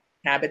up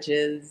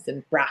cabbages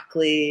and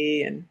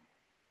broccoli and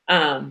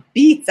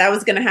beets. I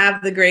was going to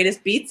have the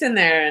greatest beets in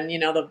there. And,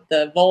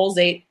 the voles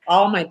ate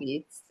all my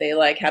beets. They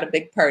had a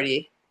big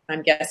party.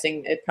 I'm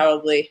guessing it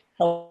probably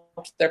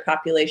helped their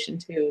population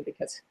too,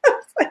 because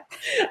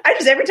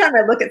every time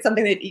I look at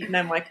something they'd eaten,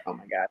 I'm like, oh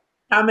my God,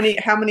 how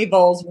many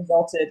voles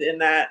resulted in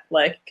that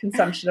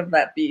consumption of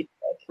that beet?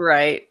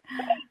 Right.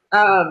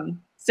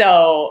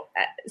 So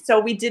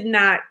we did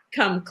not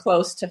come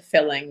close to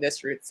filling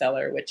this root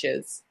cellar, which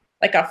is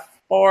a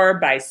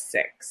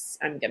 4x6.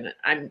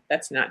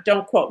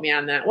 Don't quote me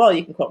on that. Well,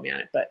 you can quote me on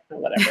it, but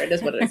whatever. It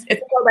is what it is.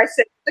 It's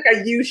 4x6,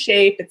 a U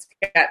shape. It's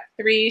got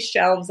 3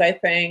 shelves, I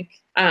think.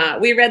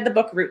 We read the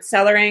book Root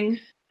Cellaring,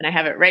 and I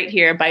have it right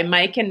here by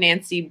Mike and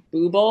Nancy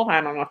Booble. I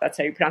don't know if that's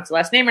how you pronounce the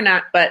last name or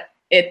not, but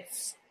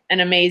it's an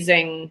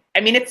amazing,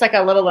 it's like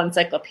a little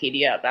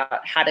encyclopedia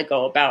about how to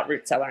go about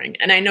root cellaring.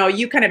 And I know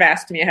you kind of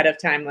asked me ahead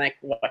of time,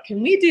 what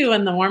can we do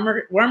in the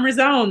warmer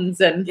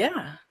zones? And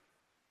yeah.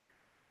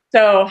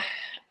 So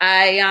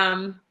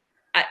I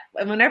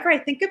whenever I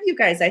think of you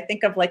guys, I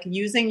think of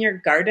using your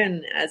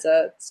garden as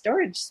a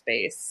storage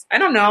space. I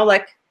don't know,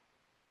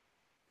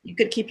 you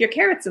could keep your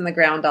carrots in the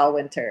ground all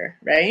winter,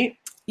 right?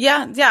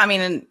 Yeah. I mean,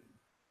 and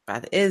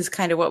that is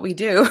kind of what we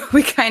do.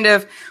 We kind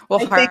of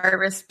will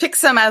pick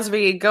some as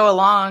we go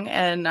along,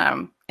 and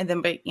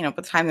then by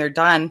the time they're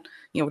done,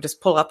 we'll just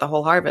pull out the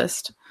whole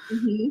harvest.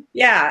 Mm-hmm.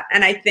 Yeah,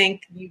 and I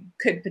think you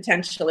could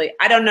potentially.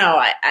 I don't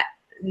know.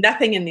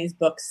 Nothing in these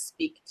books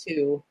speak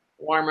to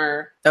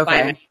warmer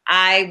climate.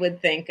 I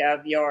would think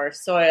of your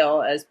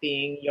soil as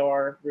being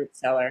your root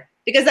cellar,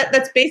 because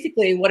that's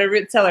basically what a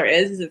root cellar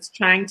is. It's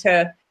trying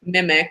to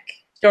mimic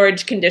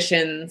storage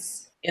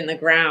conditions in the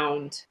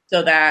ground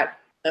so that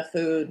the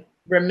food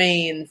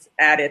remains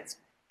at its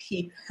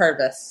peak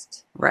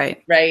harvest.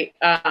 Right.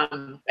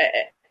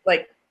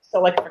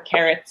 So for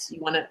carrots,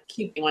 you want to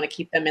keep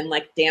them in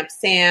damp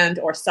sand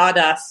or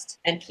sawdust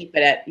and keep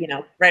it at,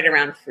 right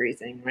around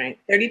freezing, right?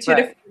 32 to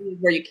 40 is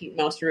where you keep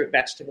most root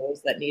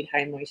vegetables that need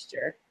high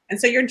moisture. And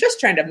so you're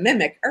just trying to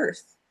mimic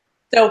earth.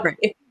 So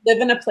if you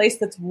live in a place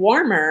that's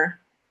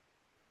warmer,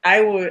 I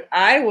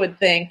would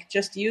think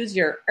just use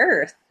your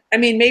earth. I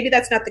mean, maybe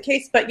that's not the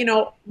case, but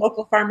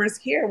local farmers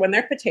here, when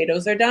their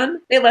potatoes are done,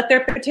 they let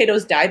their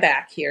potatoes die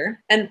back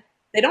here, and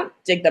they don't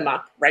dig them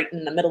up right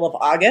in the middle of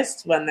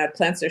August when the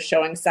plants are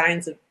showing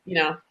signs of,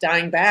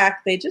 dying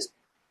back. They just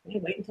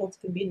wait until it's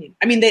convenient.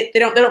 I mean, they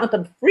don't let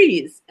them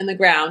freeze in the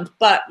ground.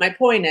 But my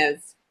point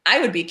is, I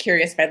would be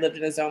curious if I lived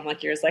in a zone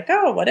like yours,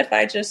 what if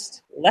I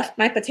just left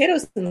my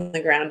potatoes in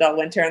the ground all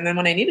winter, and then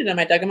when I needed them,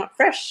 I dug them up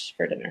fresh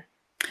for dinner?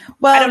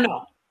 Well, I don't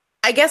know.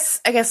 I guess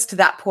to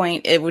that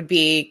point, it would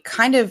be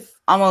kind of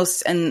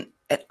almost an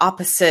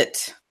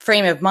opposite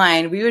frame of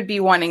mind. We would be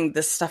wanting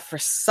this stuff for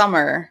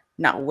summer,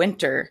 not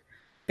winter,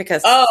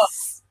 because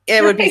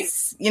it would be,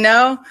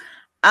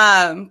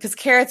 because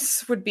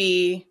carrots would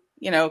be,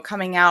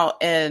 coming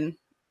out in,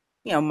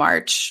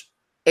 March,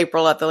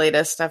 April at the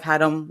latest. I've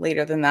had them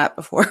later than that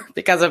before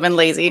because I've been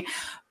lazy.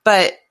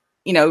 But,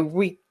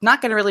 we're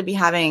not going to really be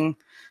they're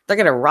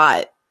going to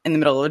rot in the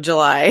middle of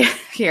July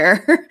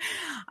here.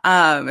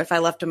 if I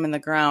left them in the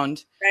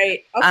ground.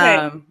 Right.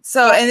 Okay.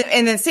 So,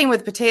 and then same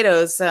with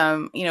potatoes,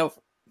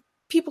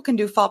 people can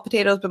do fall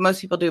potatoes, but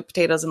most people do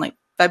potatoes in like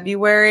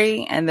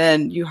February, and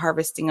then you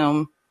harvesting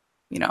them,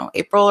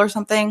 April or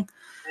something.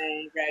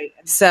 Right.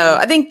 So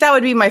I think that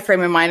would be my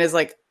frame of mind, is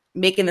like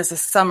making this a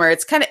summer.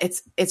 It's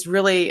it's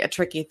really a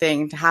tricky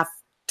thing to have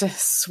to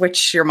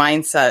switch your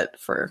mindset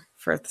for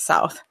the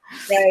South.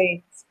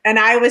 Right. And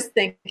I was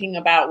thinking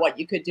about what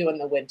you could do in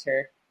the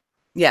winter.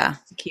 Yeah.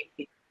 To keep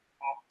people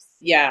crops.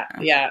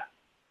 Yeah.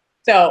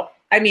 So,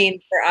 I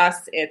mean, for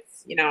us,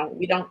 it's,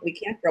 we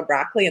can't grow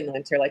broccoli in the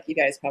winter like you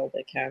guys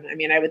probably can. I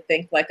mean, I would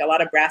think like a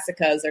lot of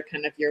brassicas are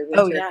kind of your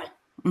winter. Oh, yeah.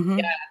 Mm-hmm.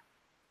 Yeah.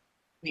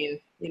 I mean,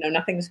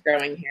 nothing's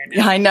growing here now.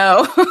 Yeah, I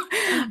know.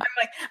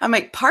 I'm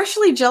like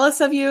partially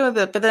jealous of you,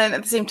 but then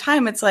at the same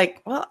time, it's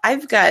like, well,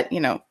 I've got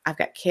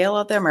kale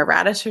out there. My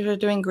radishes are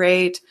doing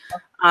great.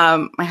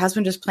 My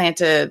husband just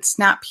planted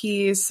snap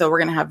peas, so we're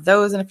going to have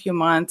those in a few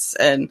months.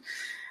 And,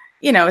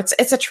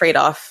 it's a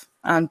trade-off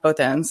on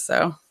both ends.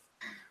 So.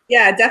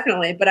 Yeah,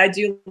 definitely. But I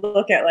do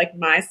look at like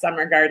my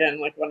summer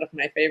garden, like one of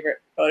my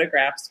favorite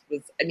photographs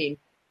was, we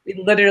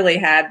literally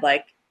had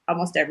like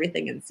almost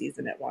everything in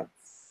season at once.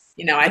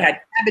 I had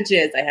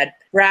cabbages, I had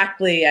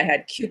broccoli, I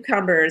had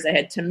cucumbers, I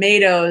had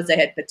tomatoes, I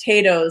had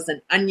potatoes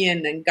and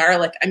onion and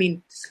garlic.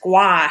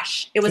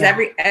 Squash. It was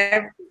every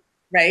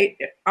right?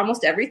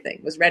 Almost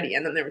everything was ready.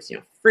 And then there was,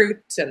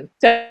 fruit. And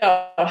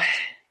so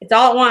it's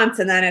all at once.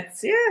 And then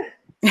it's,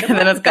 and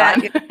then it's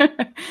gone.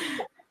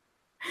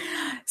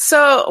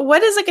 So what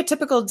does like a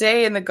typical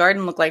day in the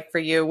garden look like for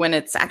you when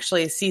it's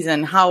actually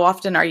season? How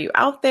often are you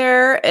out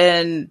there?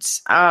 And,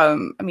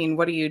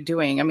 what are you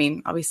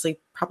doing? Obviously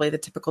probably the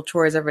typical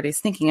chores everybody's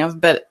thinking of,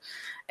 but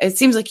it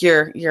seems like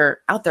you're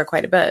out there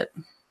quite a bit.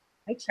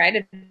 I try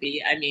to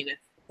be. It's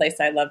a place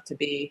I love to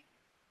be.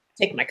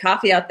 Take my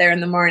coffee out there in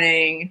the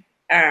morning.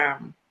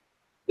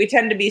 We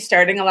tend to be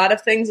starting a lot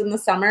of things in the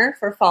summer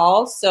for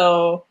fall.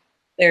 So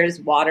there's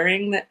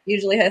watering that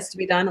usually has to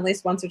be done at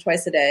least once or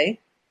twice a day.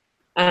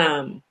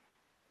 I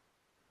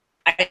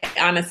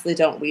honestly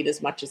don't weed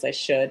as much as I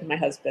should. My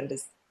husband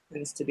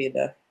tends to be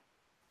the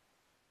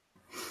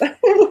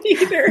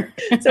weeder.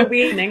 So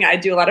weeding, I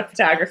do a lot of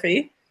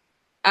photography.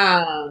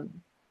 I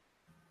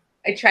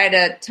try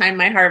to time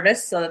my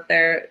harvest so that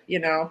they're,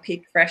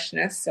 peak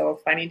freshness. So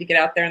if I need to get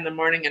out there in the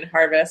morning and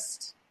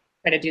harvest,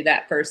 try to do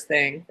that first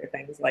thing for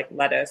things like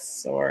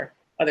lettuce or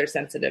other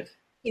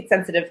heat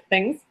sensitive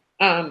things.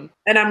 And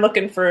I'm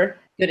looking for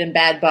good and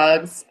bad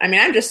bugs.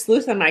 I'm just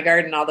sleuthing my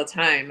garden all the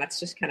time. That's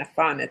just kind of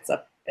fun. It's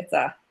a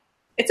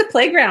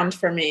playground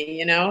for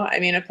me,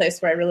 a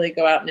place where I really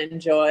go out and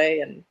enjoy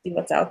and see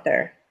what's out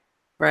there.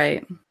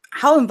 Right.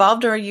 How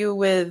involved are you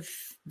with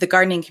the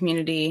gardening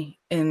community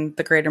in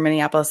the greater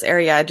Minneapolis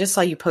area? I just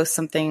saw you post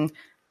something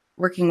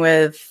working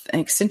with an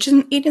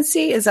extension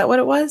agency. Is that what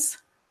it was?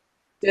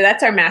 So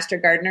that's our Master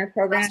Gardener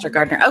program. Master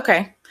Gardener.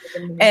 Okay.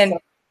 And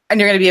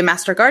you're going to be a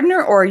Master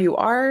Gardener, or you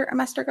are a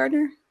Master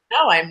Gardener?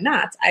 No, I'm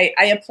not.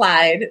 I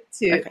applied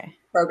to the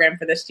program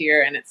for this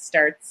year, and it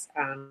starts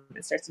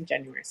in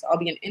January. So I'll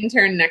be an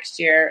intern next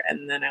year,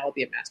 and then I will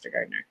be a Master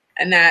Gardener.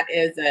 And that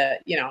is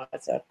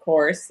it's a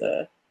course,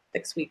 a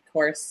 6-week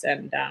course,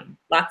 and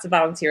lots of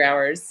volunteer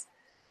hours.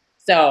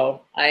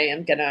 So I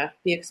am going to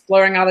be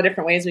exploring all the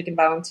different ways we can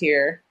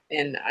volunteer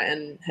in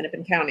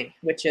Hennepin County,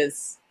 which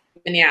is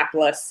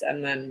Minneapolis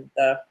and then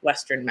the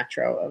western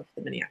metro of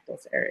the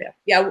Minneapolis area.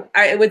 Yeah,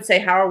 I would say,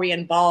 how are we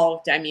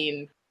involved?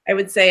 I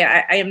would say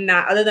I am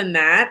not, other than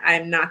that,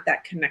 I'm not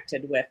that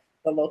connected with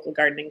the local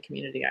gardening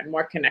community. I'm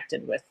more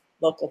connected with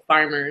local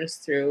farmers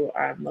through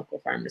local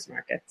farmers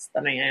markets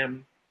than I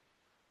am.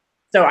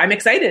 So I'm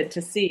excited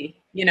to see,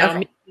 meet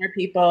more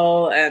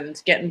people and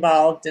get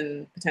involved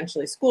in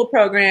potentially school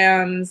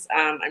programs.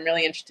 I'm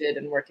really interested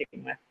in working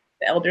with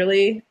the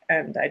elderly,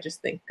 and I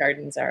just think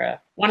gardens are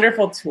a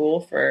wonderful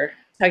tool for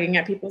tugging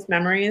at people's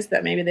memories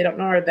that maybe they don't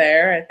know are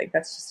there. I think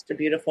that's just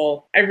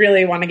I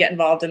really want to get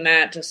involved in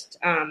that. Just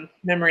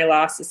memory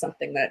loss is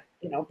something that,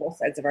 both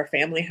sides of our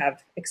family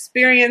have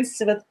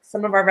experienced with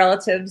some of our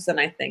relatives. And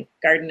I think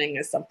gardening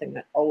is something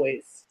that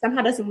always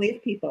somehow doesn't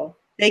leave people.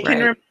 They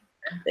can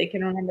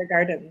remember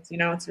gardens.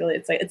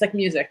 It's like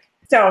music.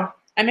 So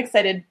I'm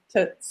excited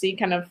to see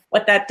kind of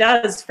what that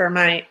does for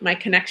my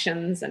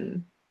connections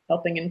and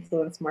helping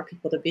influence more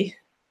people to be.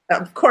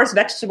 Of course,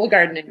 vegetable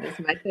gardening is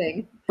my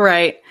thing.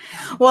 Right.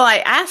 Well, I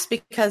asked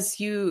because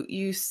you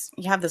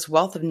have this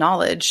wealth of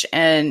knowledge,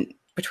 and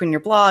between your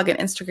blog and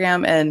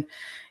Instagram and,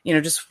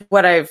 just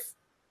what I've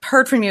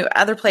heard from you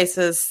other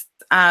places,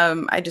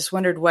 I just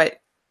wondered what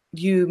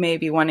you may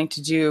be wanting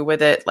to do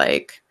with it.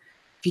 Like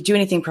if you do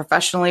anything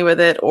professionally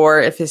with it,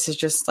 or if this is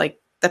just like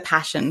the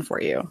passion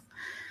for you.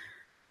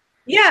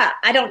 Yeah,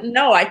 I don't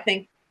know. I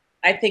think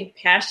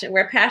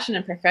where passion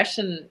and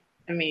profession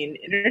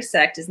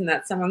intersect, isn't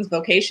that someone's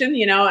vocation?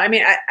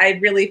 I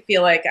really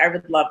feel like I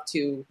would love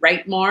to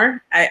write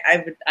more.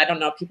 I don't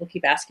know. People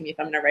keep asking me if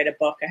I'm going to write a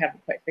book. I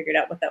haven't quite figured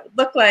out what that would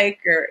look like,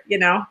 or,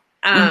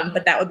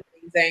 but that would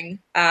be amazing.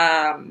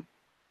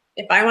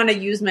 if I want to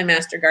use my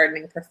master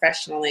gardening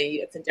professionally,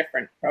 it's a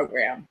different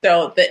program.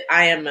 So that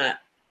I am a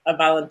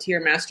volunteer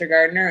master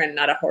gardener and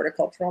not a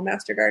horticultural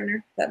master gardener.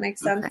 If that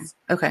makes sense.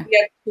 Okay.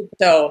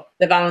 So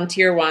the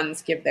volunteer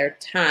ones give their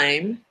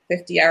time,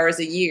 50 hours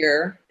a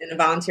year in a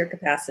volunteer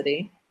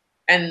capacity.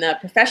 And the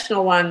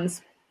professional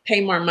ones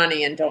pay more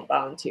money and don't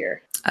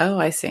volunteer. Oh,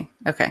 I see.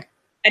 Okay.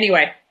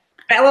 Anyway,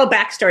 a little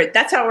backstory.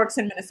 That's how it works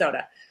in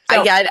Minnesota.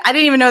 So, I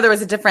didn't even know there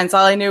was a difference.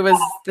 All I knew was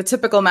the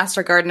typical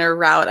master gardener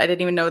route. I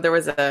didn't even know there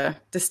was a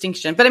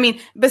distinction. But I mean,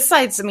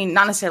 besides,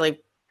 not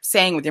necessarily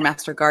saying with your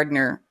master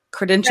gardener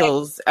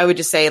credentials, right. I would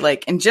just say,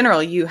 like, in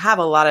general, you have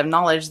a lot of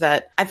knowledge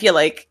that I feel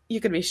like you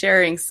could be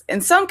sharing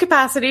in some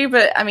capacity.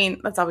 But I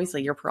mean, that's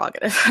obviously your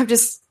prerogative. I'm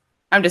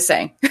just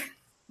saying.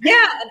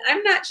 Yeah, and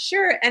I'm not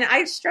sure. And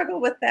I struggle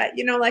with that.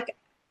 Like,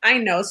 I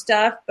know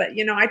stuff, but,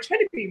 I try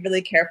to be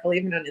really careful,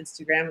 even on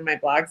Instagram and my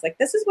blogs. Like,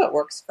 this is what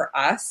works for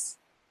us.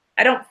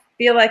 I don't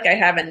feel like I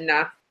have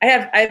enough. I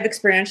have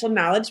experiential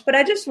knowledge, but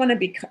I just want to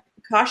be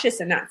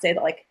cautious and not say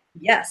that, like,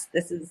 yes,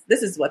 this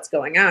is what's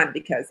going on,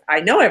 because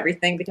I know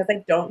everything, because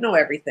I don't know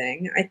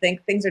everything. I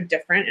think things are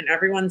different in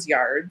everyone's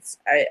yards.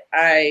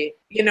 I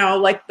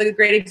like the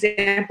great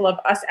example of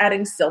us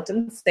adding silt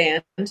and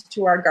sand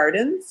to our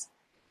gardens.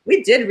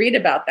 We did read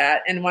about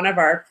that, and one of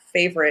our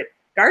favorite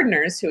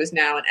gardeners, who is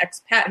now an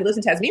expat, who lives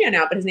in Tasmania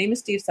now, but his name is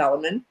Steve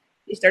Solomon.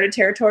 He started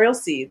Territorial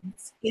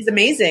Seeds. He's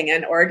amazing,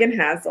 and Oregon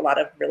has a lot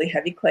of really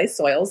heavy clay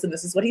soils, and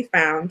this is what he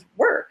found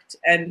worked.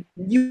 And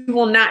you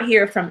will not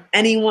hear from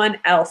anyone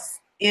else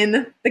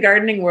in the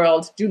gardening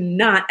world, do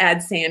not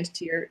add sand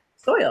to your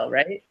soil,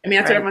 right? I mean,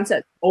 that's right. What everyone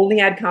says. Only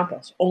add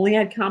compost. Only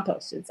add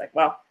compost. It's like,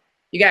 well,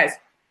 you guys,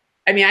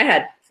 I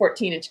had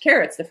 14-inch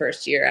carrots the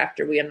first year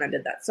after we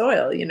amended that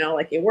soil,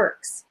 like, it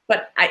works.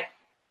 But I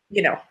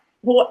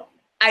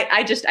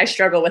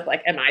struggle with,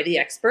 like, am I the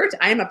expert?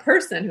 I am a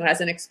person who has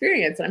an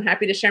experience, and I'm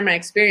happy to share my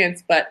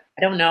experience, but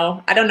I don't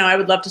know. I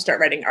would love to start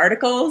writing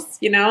articles,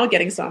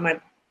 turning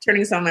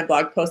some of my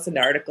blog posts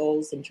into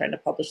articles and trying to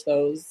publish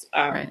those.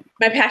 Right.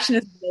 My passion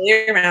is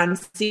really around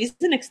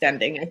season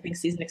extending. I think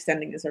season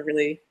extending is a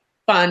really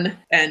fun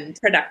and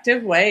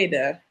productive way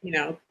to,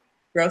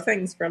 grow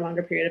things for a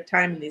longer period of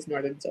time in these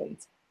northern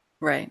zones.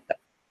 Right. So.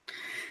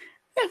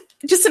 Yeah,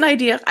 just an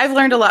idea. I've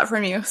learned a lot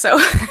from you, so...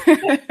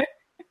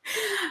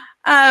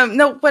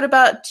 No, what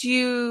about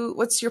you?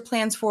 What's your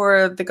plans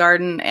for the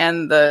garden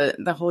and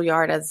the whole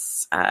yard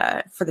as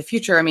for the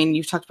future? I mean,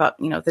 you've talked about,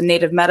 the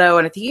native meadow,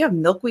 and I think you have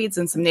milkweeds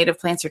and some native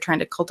plants you're trying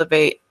to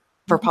cultivate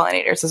for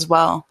pollinators as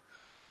well.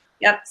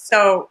 Yep.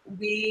 So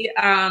we,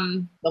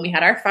 when we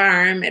had our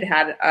farm, it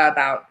had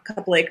about a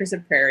couple acres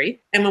of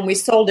prairie. And when we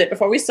sold it,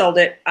 before we sold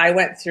it, I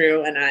went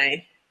through and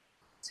I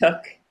took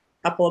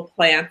a couple of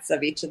plants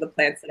of each of the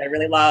plants that I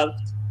really loved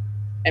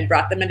and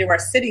brought them into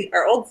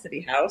our old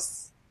city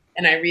house.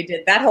 And I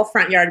redid that whole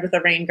front yard with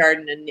a rain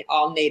garden and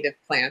all native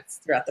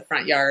plants throughout the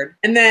front yard.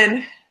 And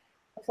then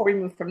before we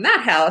moved from that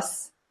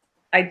house,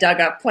 I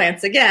dug up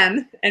plants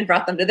again and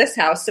brought them to this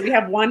house. So we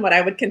have what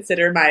I would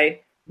consider my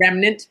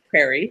remnant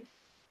prairie,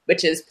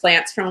 which is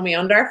plants from when we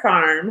owned our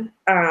farm.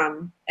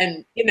 And,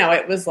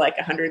 it was like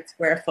 100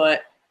 square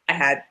foot. I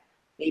had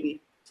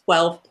maybe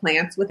 12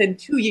 plants within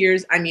 2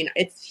 years.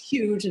 It's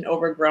huge and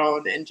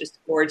overgrown and just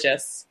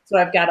gorgeous. So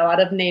I've got a lot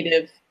of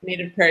native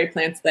prairie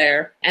plants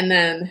there. And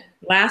then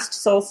last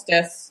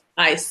solstice,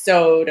 I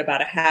sowed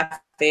about a half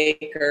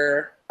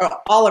acre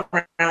all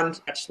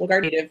around vegetable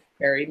garden native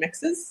prairie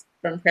mixes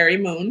from Prairie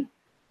Moon,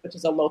 which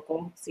is a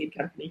local seed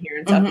company here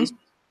in Southeast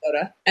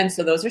Minnesota. And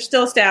so those are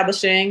still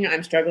establishing.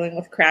 I'm struggling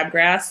with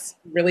crabgrass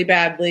really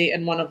badly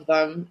in one of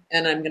them,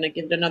 and I'm going to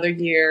give it another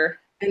year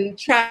and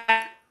try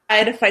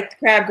to fight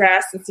the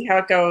crabgrass and see how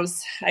it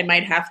goes. I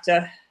might have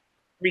to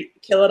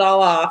kill it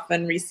all off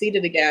and reseed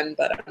it again,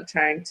 but I'm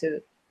trying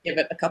to give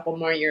it a couple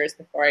more years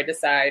before I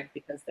decide,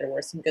 because there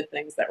were some good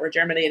things that were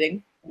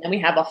germinating. And then we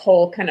have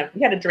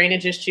we had a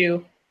drainage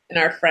issue in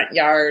our front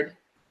yard,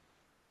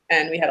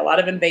 and we had a lot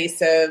of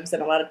invasives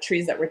and a lot of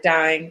trees that were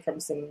dying from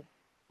some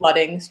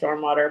flooding,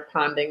 stormwater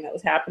ponding that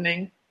was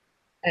happening.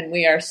 And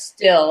we are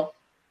still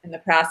in the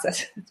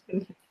process.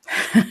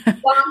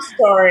 Long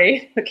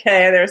story.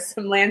 Okay, there's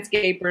some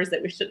landscapers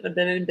that we shouldn't have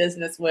been in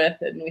business with,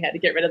 and we had to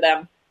get rid of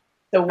them.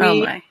 So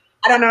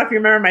I don't know if you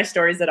remember my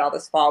stories at all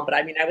this fall, but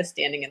I was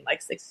standing in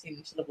like 16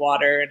 inches of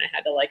water, and I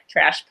had to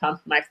trash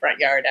pump my front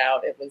yard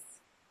out.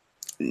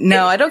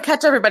 No, I don't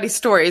catch everybody's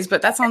stories,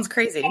 but that sounds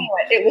crazy.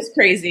 It was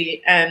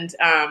crazy, and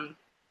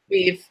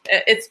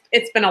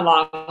it's been a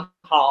long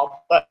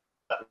haul, but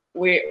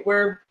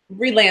we're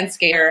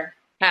re-landscaper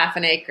half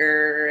an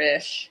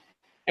acre-ish,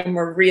 and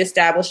we're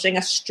reestablishing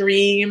a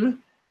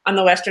stream on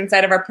the western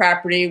side of our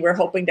property. We're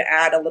hoping to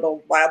add a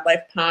little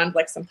wildlife pond,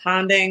 like some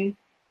ponding.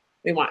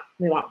 We want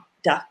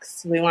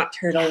ducks, we want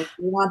turtles,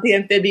 we want the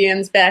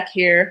amphibians back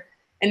here.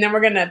 And then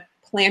we're going to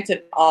plant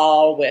it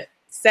all with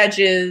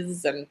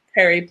sedges and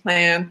prairie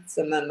plants,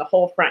 and then the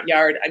whole front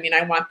yard.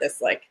 I want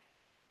this, I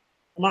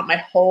want my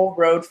whole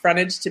road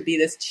frontage to be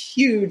this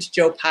huge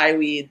Joe Pye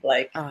weed,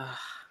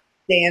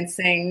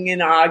 dancing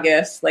in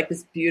August, like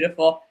this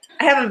beautiful.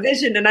 I have a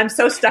vision, and I'm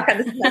so stuck on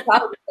this.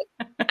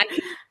 I can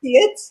see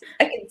it.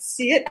 I can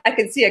see it. I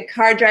can see a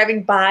car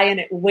driving by and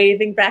it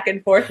waving back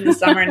and forth in the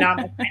summer. Now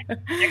I'm like,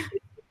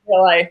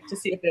 real life to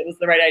see if it was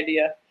the right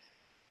idea.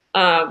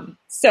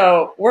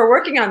 So we're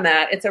working on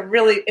that.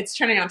 It's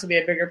turning out to be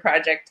a bigger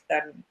project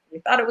than we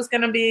thought it was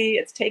going to be.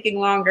 It's taking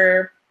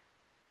longer.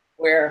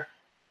 We're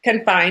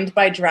confined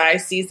by dry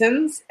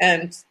seasons,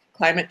 and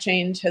climate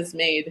change has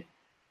made,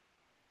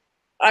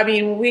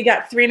 we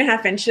got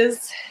 3.5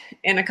 inches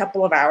in a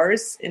couple of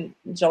hours in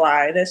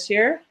July this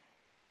year.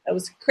 That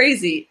was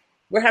crazy.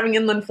 We're having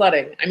inland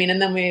flooding.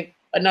 And then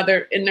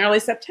in early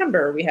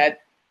September, we had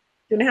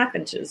 2.5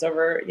 inches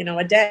over,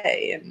 a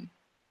day. And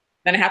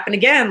then it happened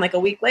again, like a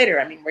week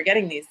later. We're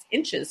getting these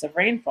inches of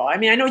rainfall. I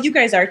know you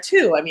guys are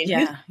too.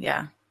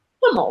 Yeah.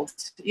 Pummeled,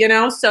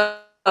 so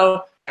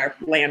our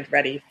land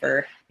ready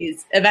for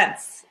these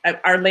events.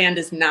 Our land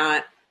is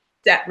not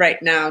set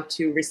right now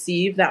to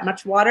receive that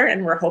much water.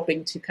 And we're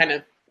hoping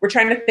to we're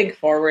trying to think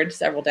forward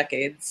several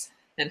decades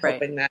and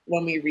hoping that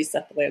when we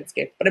reset the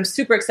landscape. But I'm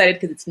super excited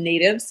because it's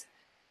natives.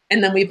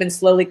 And then we've been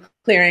slowly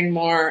clearing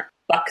more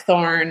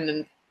buckthorn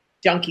and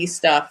junky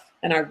stuff.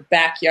 In our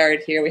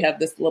backyard here, we have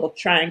this little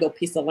triangle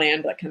piece of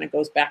land that kind of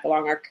goes back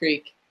along our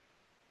creek.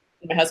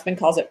 My husband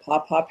calls it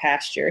pawpaw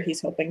pasture. He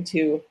wants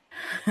to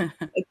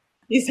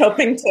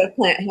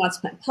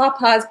plant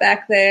pawpaws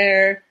back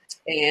there.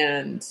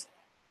 And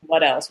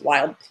what else?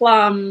 Wild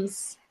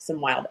plums,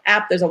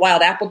 there's a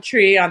wild apple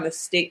tree on the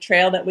state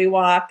trail that we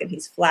walk, and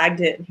he's flagged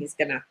it, and he's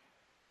going to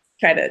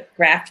try to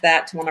graft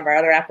that to one of our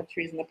other apple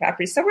trees in the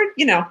property. So we're,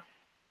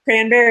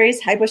 cranberries,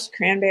 high bush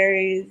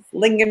cranberries,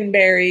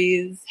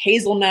 lingonberries,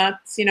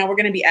 hazelnuts, we're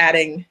going to be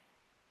adding.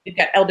 We've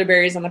got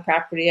elderberries on the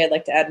property. I'd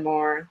like to add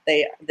more.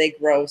 They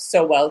grow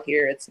so well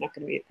here. It's not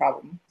going to be a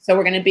problem. So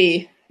we're going to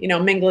be,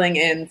 mingling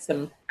in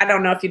some, I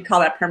don't know if you'd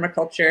call that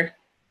permaculture.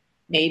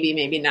 Maybe,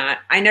 maybe not.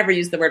 I never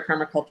use the word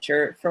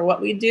permaculture for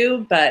what we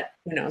do, but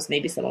who knows?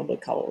 Maybe someone would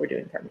call what we're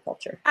doing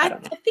permaculture. I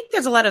don't know. I think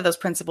there's a lot of those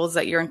principles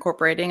that you're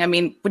incorporating.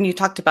 When you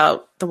talked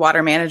about the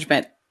water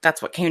management, that's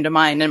what came to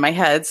mind in my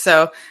head.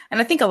 So, and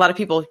I think a lot of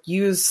people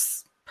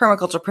use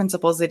permaculture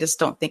principles. They just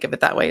don't think of it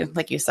that way,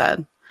 like you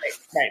said.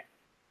 Right.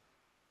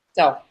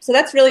 So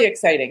that's really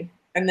exciting.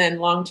 And then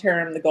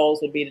long-term, the goals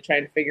would be to try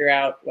and figure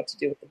out what to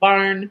do with the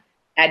barn,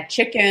 add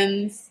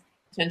chickens,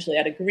 potentially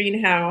add a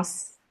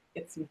greenhouse,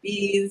 get some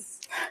bees.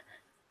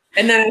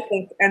 And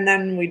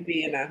then we'd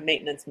be in a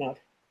maintenance mode.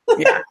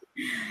 Yeah.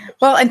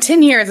 Well, in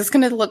 10 years, it's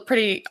going to look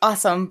pretty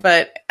awesome,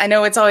 but I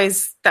know it's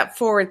always that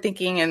forward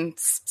thinking and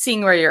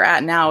seeing where you're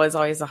at now is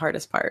always the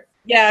hardest part.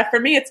 Yeah. For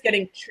me, it's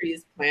getting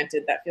trees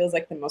planted. That feels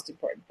like the most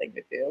important thing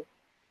to do.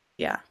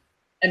 Yeah.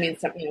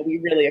 We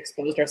really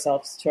exposed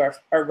ourselves to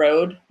our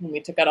road when we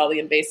took out all the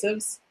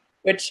invasives,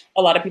 which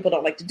a lot of people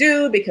don't like to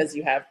do because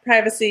you have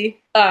privacy.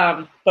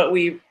 But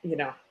we,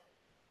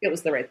 it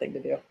was the right thing to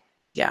do.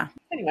 Yeah.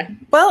 Anyway.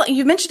 Well,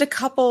 you mentioned a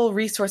couple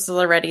resources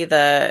already,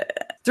 the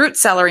Root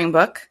Cellaring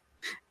book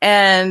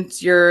and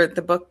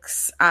the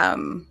books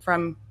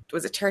from,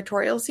 was it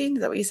Territorial Seed?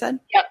 Is that what you said?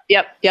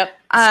 Yep.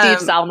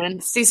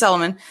 Steve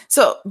Solomon.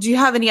 So do you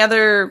have any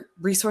other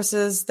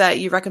resources that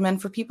you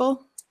recommend for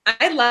people?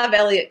 I love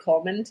Elliot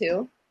Coleman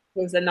too,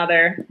 who's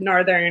another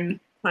northern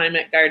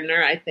climate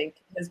gardener. I think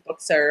his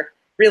books are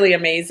really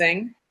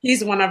amazing.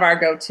 He's one of our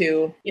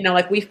go-to,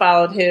 we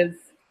followed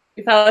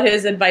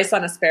his advice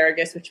on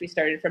asparagus, which we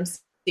started from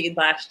seed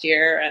last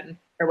year.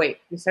 We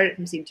started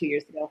from seed 2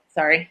 years ago.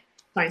 Sorry,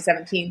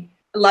 2017.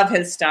 I love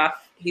his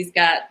stuff. He's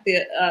got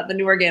the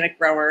New Organic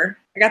Grower.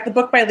 I got the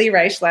book by Lee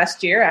Reich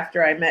last year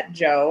after I met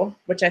Joe,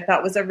 which I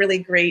thought was a really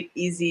great,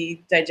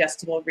 easy,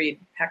 digestible read,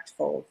 packed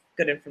full of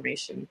good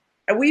information.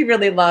 And we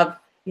really love,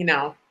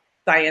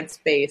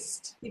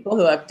 science-based people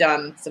who have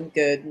done some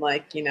good,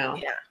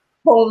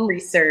 home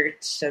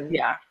research and,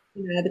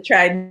 the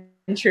tried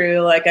and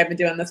true, I've been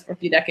doing this for a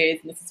few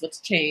decades and this is what's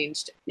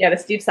changed. Yeah, the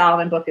Steve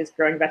Solomon book is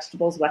Growing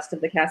Vegetables West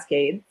of the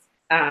Cascades.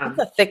 It's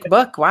a thick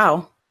book.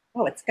 Wow.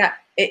 Oh, it's got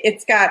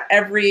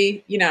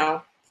every,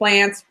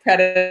 plants,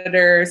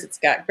 predators. It's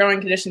got growing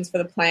conditions for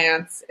the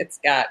plants. It's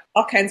got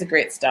all kinds of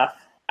great stuff.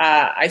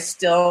 I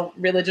still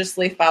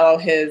religiously follow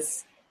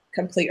his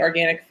complete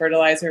organic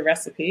fertilizer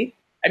recipe.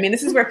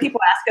 This is where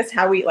people ask us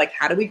how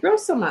do we grow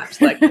so much?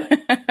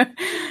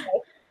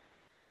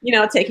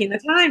 Taking the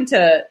time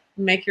to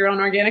make your own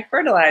organic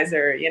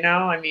fertilizer,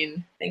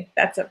 I think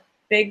that's a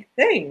big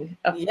thing.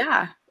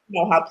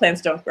 How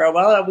plants don't grow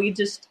well.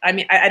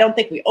 I don't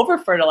think we over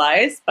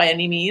fertilize by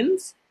any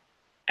means.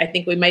 I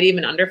think we might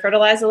even under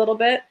fertilize a little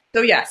bit.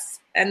 So yes.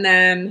 And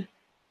then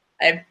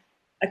I've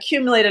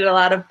accumulated a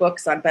lot of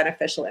books on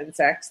beneficial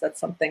insects. That's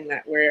something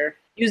that we're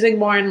using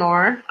more and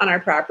more on our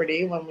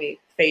property when we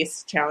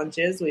face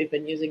challenges. We've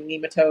been using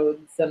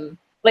nematodes and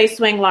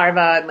lacewing larvae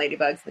and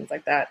ladybugs, things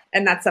like that.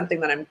 And that's something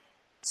that I'm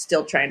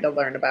still trying to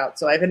learn about.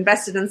 So I've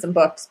invested in some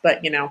books,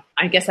 but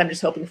I guess I'm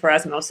just hoping for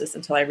osmosis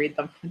until I read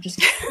them.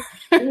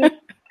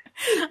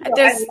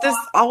 There's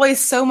always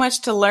so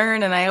much to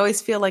learn, and I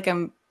always feel like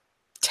I'm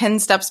 10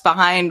 steps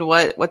behind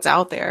what's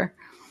out there.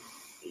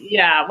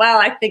 Yeah. Well,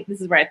 I think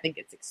this is where I think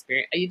it's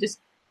experience. You just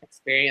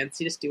experience.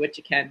 You just do what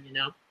you can, you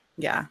know?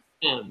 Yeah.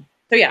 So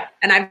yeah,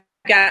 and I've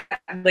got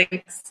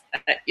links.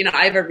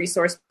 I have a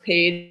resource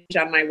page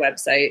on my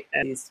website,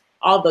 and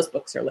all of those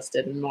books are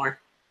listed and more.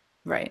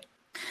 Right.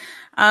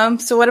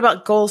 So what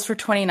about goals for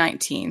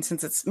 2019?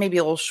 Since it's maybe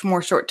a little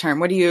more short term,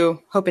 what are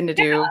you hoping to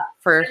do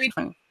for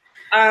 20?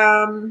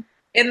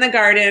 In the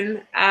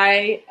garden,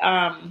 I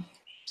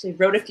actually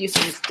wrote a few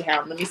things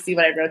down. Let me see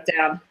what I wrote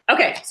down.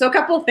 Okay, so a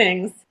couple of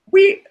things.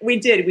 We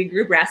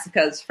grew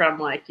brassicas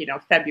from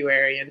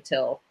February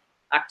until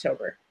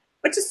October,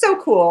 which is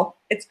so cool.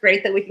 It's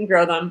great that we can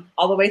grow them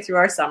all the way through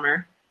our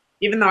summer.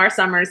 Even though our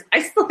summers,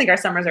 I still think our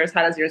summers are as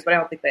hot as yours, but I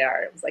don't think they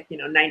are. It was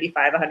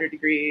 95, 100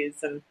 degrees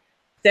and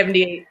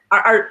 78.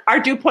 Our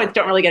dew points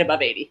don't really get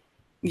above 80.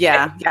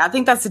 Yeah, I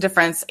think that's the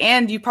difference.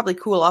 And you probably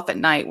cool off at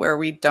night where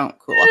we don't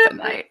cool off at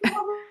night.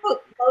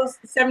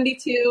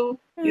 72. You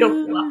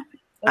don't cool off.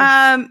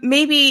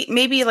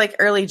 Maybe like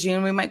early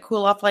June we might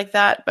cool off like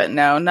that, but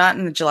no, not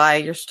in July.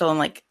 You're still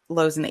in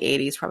lows in the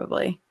 80s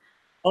probably.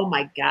 Oh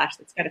my gosh,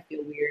 that's gotta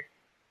feel weird.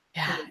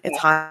 Yeah, it's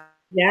hot.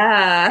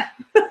 Yeah.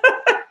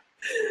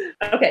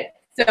 Okay,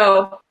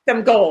 so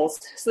some goals.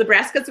 So the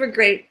brassicas were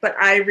great, but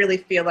I really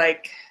feel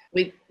like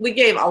we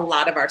gave a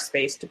lot of our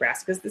space to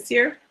brassicas this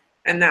year,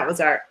 and that was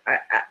our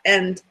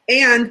and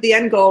the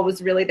end goal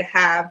was really to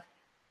have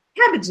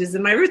cabbages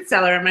in my root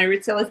cellar, and my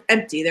root cellar is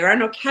empty. There are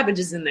no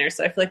cabbages in there,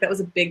 so I feel like that was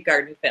a big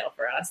garden fail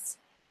for us.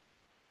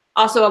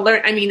 Also,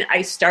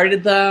 I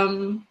started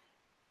them.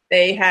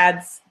 They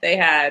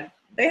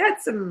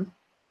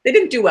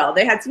didn't do well.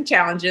 They had some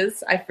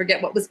challenges. I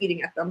forget what was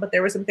eating at them, but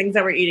there were some things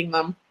that were eating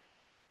them.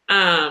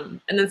 And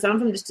then some of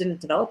them just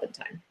didn't develop in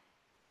time.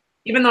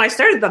 Even though I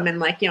started them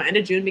in end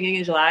of June, beginning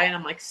of July, and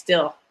I'm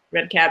still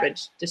red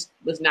cabbage just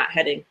was not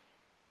heading.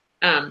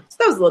 So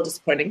that was a little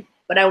disappointing.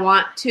 But I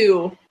want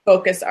to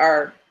focus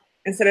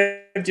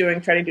instead of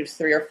trying to do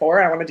 3 or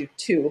 4, I want to do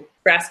 2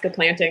 brassica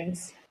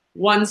plantings.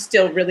 One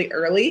still really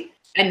early,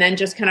 and then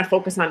just kind of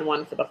focus on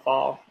one for the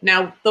fall.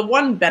 Now, the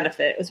one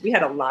benefit is we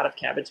had a lot of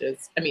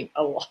cabbages. I mean,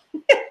 a lot.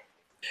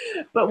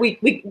 But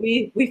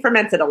we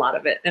fermented a lot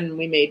of it, and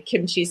we made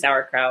kimchi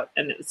sauerkraut,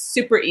 and it was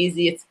super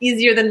easy. It's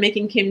easier than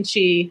making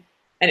kimchi,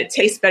 and it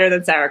tastes better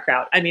than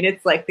sauerkraut. I mean,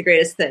 it's the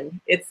greatest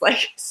thing. It's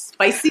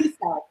spicy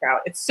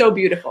sauerkraut. It's so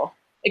beautiful.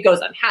 It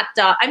goes on hot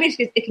dog. I mean,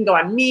 it can go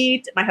on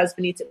meat. My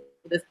husband eats it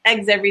with his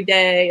eggs every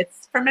day.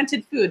 It's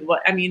fermented food.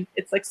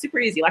 It's super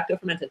easy, lacto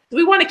fermented. So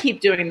we want to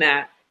keep doing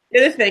that. The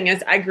other thing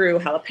is I grew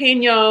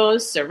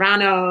jalapenos,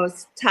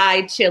 serranos,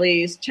 Thai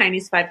chilies,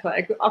 Chinese 5-color.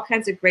 I grew all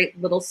kinds of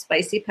great little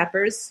spicy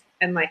peppers,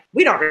 and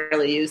we don't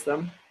really use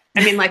them.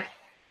 I mean,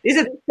 these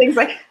are the things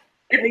I'm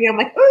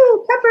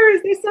oh,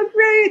 peppers, they're so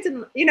great.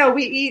 And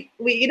we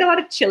eat a lot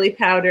of chili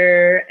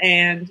powder,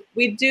 and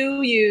we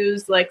do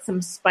use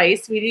some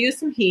spice. We do use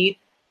some heat.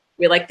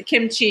 We like the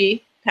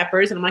kimchi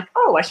peppers, and I'm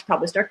oh, I should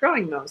probably start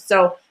growing those.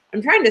 So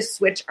I'm trying to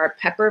switch our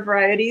pepper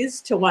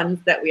varieties to ones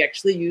that we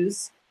actually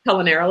use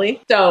culinarily.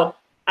 So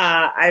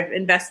I've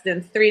invested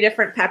in 3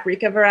 different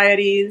paprika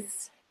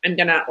varieties. I'm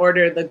going to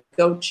order the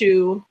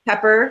gochu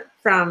pepper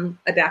from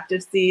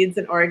Adaptive Seeds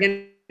in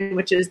Oregon,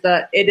 which is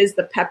the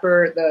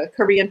pepper, the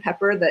Korean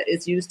pepper that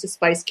is used to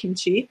spice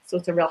kimchi. So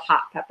it's a real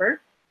hot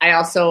pepper. I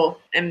also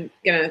am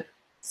going to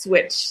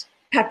switch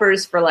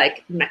peppers for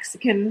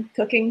Mexican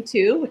cooking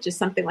too, which is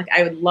something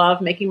I would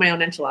love making my own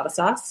enchilada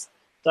sauce.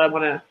 So I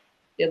want to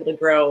be able to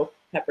grow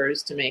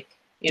peppers to make,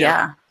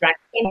 trying to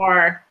be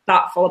more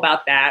thoughtful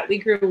about that. We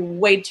grew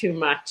way too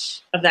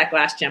much of that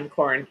glass gem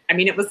corn. I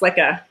mean, it was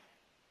a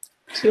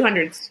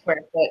 200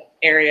 square foot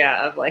area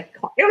of it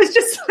was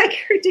just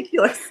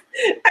ridiculous.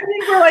 I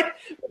think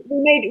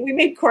we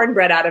made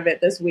cornbread out of it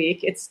this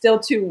week. It's still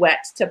too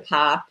wet to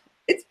pop.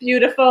 It's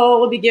beautiful.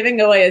 We'll be giving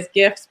away as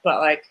gifts,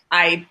 but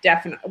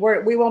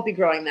we won't be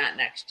growing that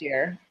next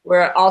year.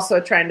 We're also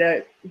trying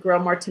to grow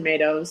more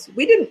tomatoes.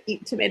 We didn't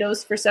eat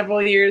tomatoes for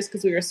several years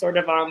because we were sort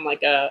of on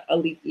a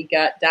leaky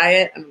gut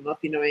diet. I don't know if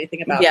you know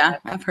anything about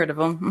that. Yeah, I've heard of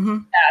them. Mm-hmm.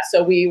 Yeah,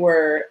 so we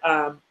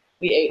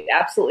ate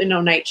absolutely no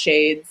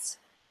nightshades.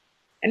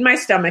 And my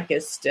stomach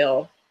is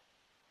still,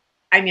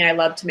 I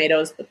love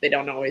tomatoes, but they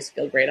don't always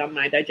feel great on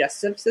my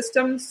digestive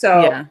system.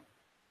 So, yeah.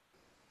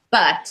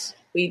 But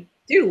we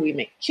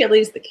make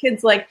chilies. The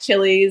kids like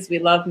chilies. We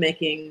love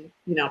making,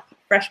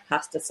 fresh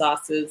pasta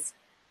sauces.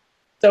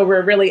 So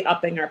we're really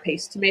upping our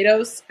paste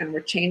tomatoes, and we're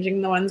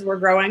changing the ones we're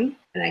growing.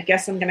 And I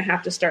guess I'm going to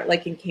have to start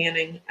liking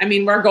canning. I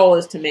mean, our goal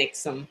is to make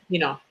some,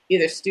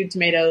 either stewed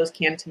tomatoes,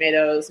 canned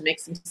tomatoes, make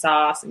some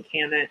sauce and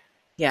can it.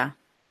 Yeah.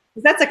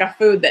 Because that's a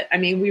food that,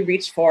 we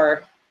reach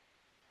for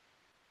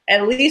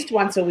at least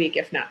once a week,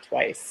 if not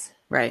twice.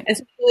 Right. And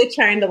so really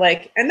trying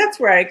to and that's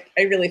where I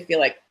really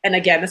feel and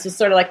again, this is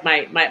sort of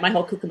my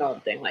whole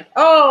cucamelon thing.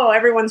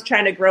 Everyone's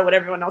trying to grow what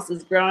everyone else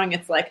is growing.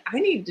 It's I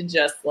need to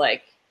just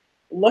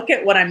look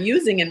at what I'm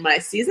using in my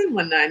season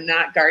when I'm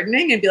not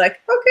gardening and be okay,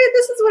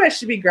 this is what I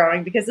should be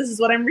growing because this is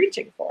what I'm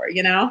reaching for,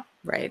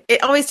 Right.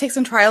 It always takes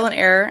some trial and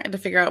error to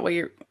figure out what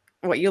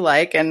you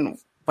like and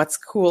what's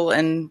cool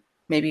and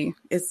maybe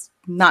is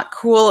not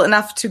cool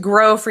enough to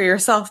grow for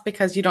yourself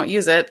because you don't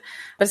use it.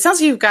 But it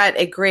sounds like you've got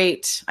a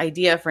great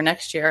idea for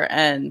next year.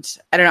 And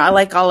I don't know, I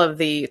like all of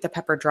the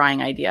pepper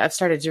drying idea. I've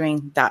started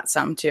doing that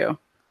some too.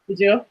 Did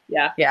you?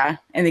 Yeah. Yeah.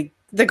 And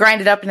the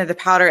grind it up into the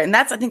powder. And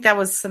I think that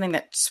was something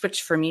that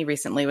switched for me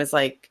recently, was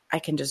like, I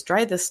can just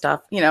dry this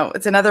stuff. You know,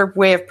 it's another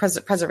way of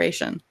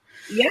preservation.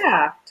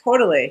 Yeah,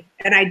 totally.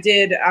 And I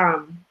did,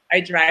 I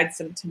dried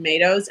some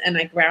tomatoes and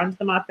I ground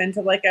them up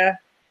into like a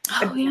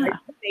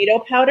tomato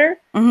powder.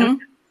 Mm-hmm.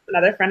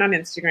 Another friend on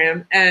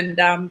Instagram.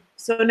 And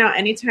so now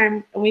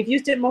anytime, and we've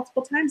used it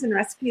multiple times in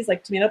recipes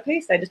like tomato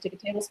paste, I just take a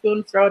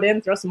tablespoon, throw it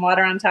in, throw some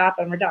water on top,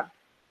 and we're done.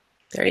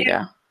 There you go.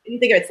 And you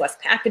think of it's less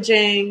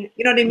packaging.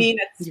 You know what I mean?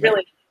 It's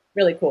really,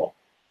 really cool.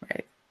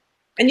 Right.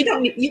 And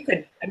you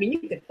could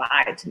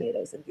buy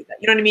tomatoes and do that.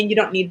 You know what I mean? You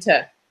don't need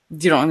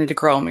to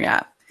grow them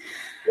yet.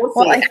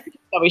 Well, it's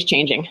always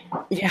changing.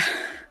 Yeah.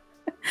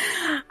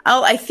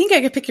 I think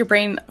I could pick your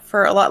brain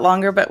for a lot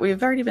longer, but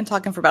we've already been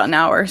talking for about an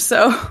hour.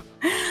 So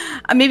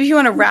maybe if you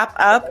want to wrap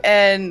up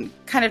and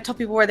kind of tell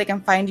people where they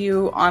can find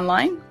you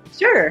online.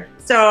 Sure.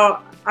 So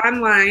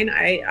online,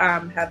 I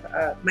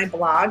have my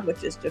blog,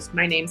 which is just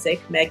my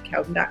namesake,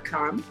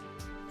 megcowden.com.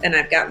 And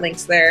I've got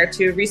links there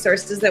to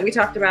resources that we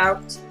talked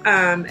about,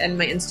 and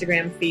my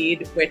Instagram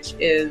feed, which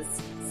is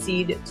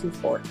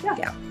seed24.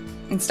 Yeah.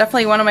 It's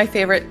definitely one of my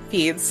favorite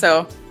feeds,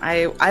 so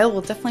I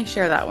will definitely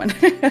share that one.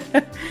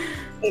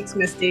 Thanks,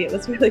 Misty. It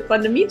was really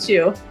fun to meet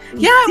you.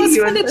 Yeah, it was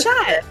fun to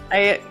chat.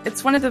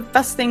 It's one of the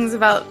best things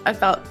about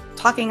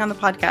talking on the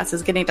podcast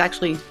is getting to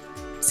actually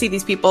see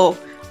these people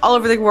all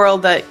over the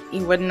world that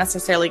you wouldn't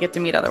necessarily get to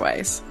meet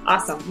otherwise.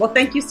 Awesome. Well,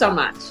 thank you so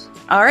much.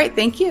 All right.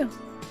 Thank you.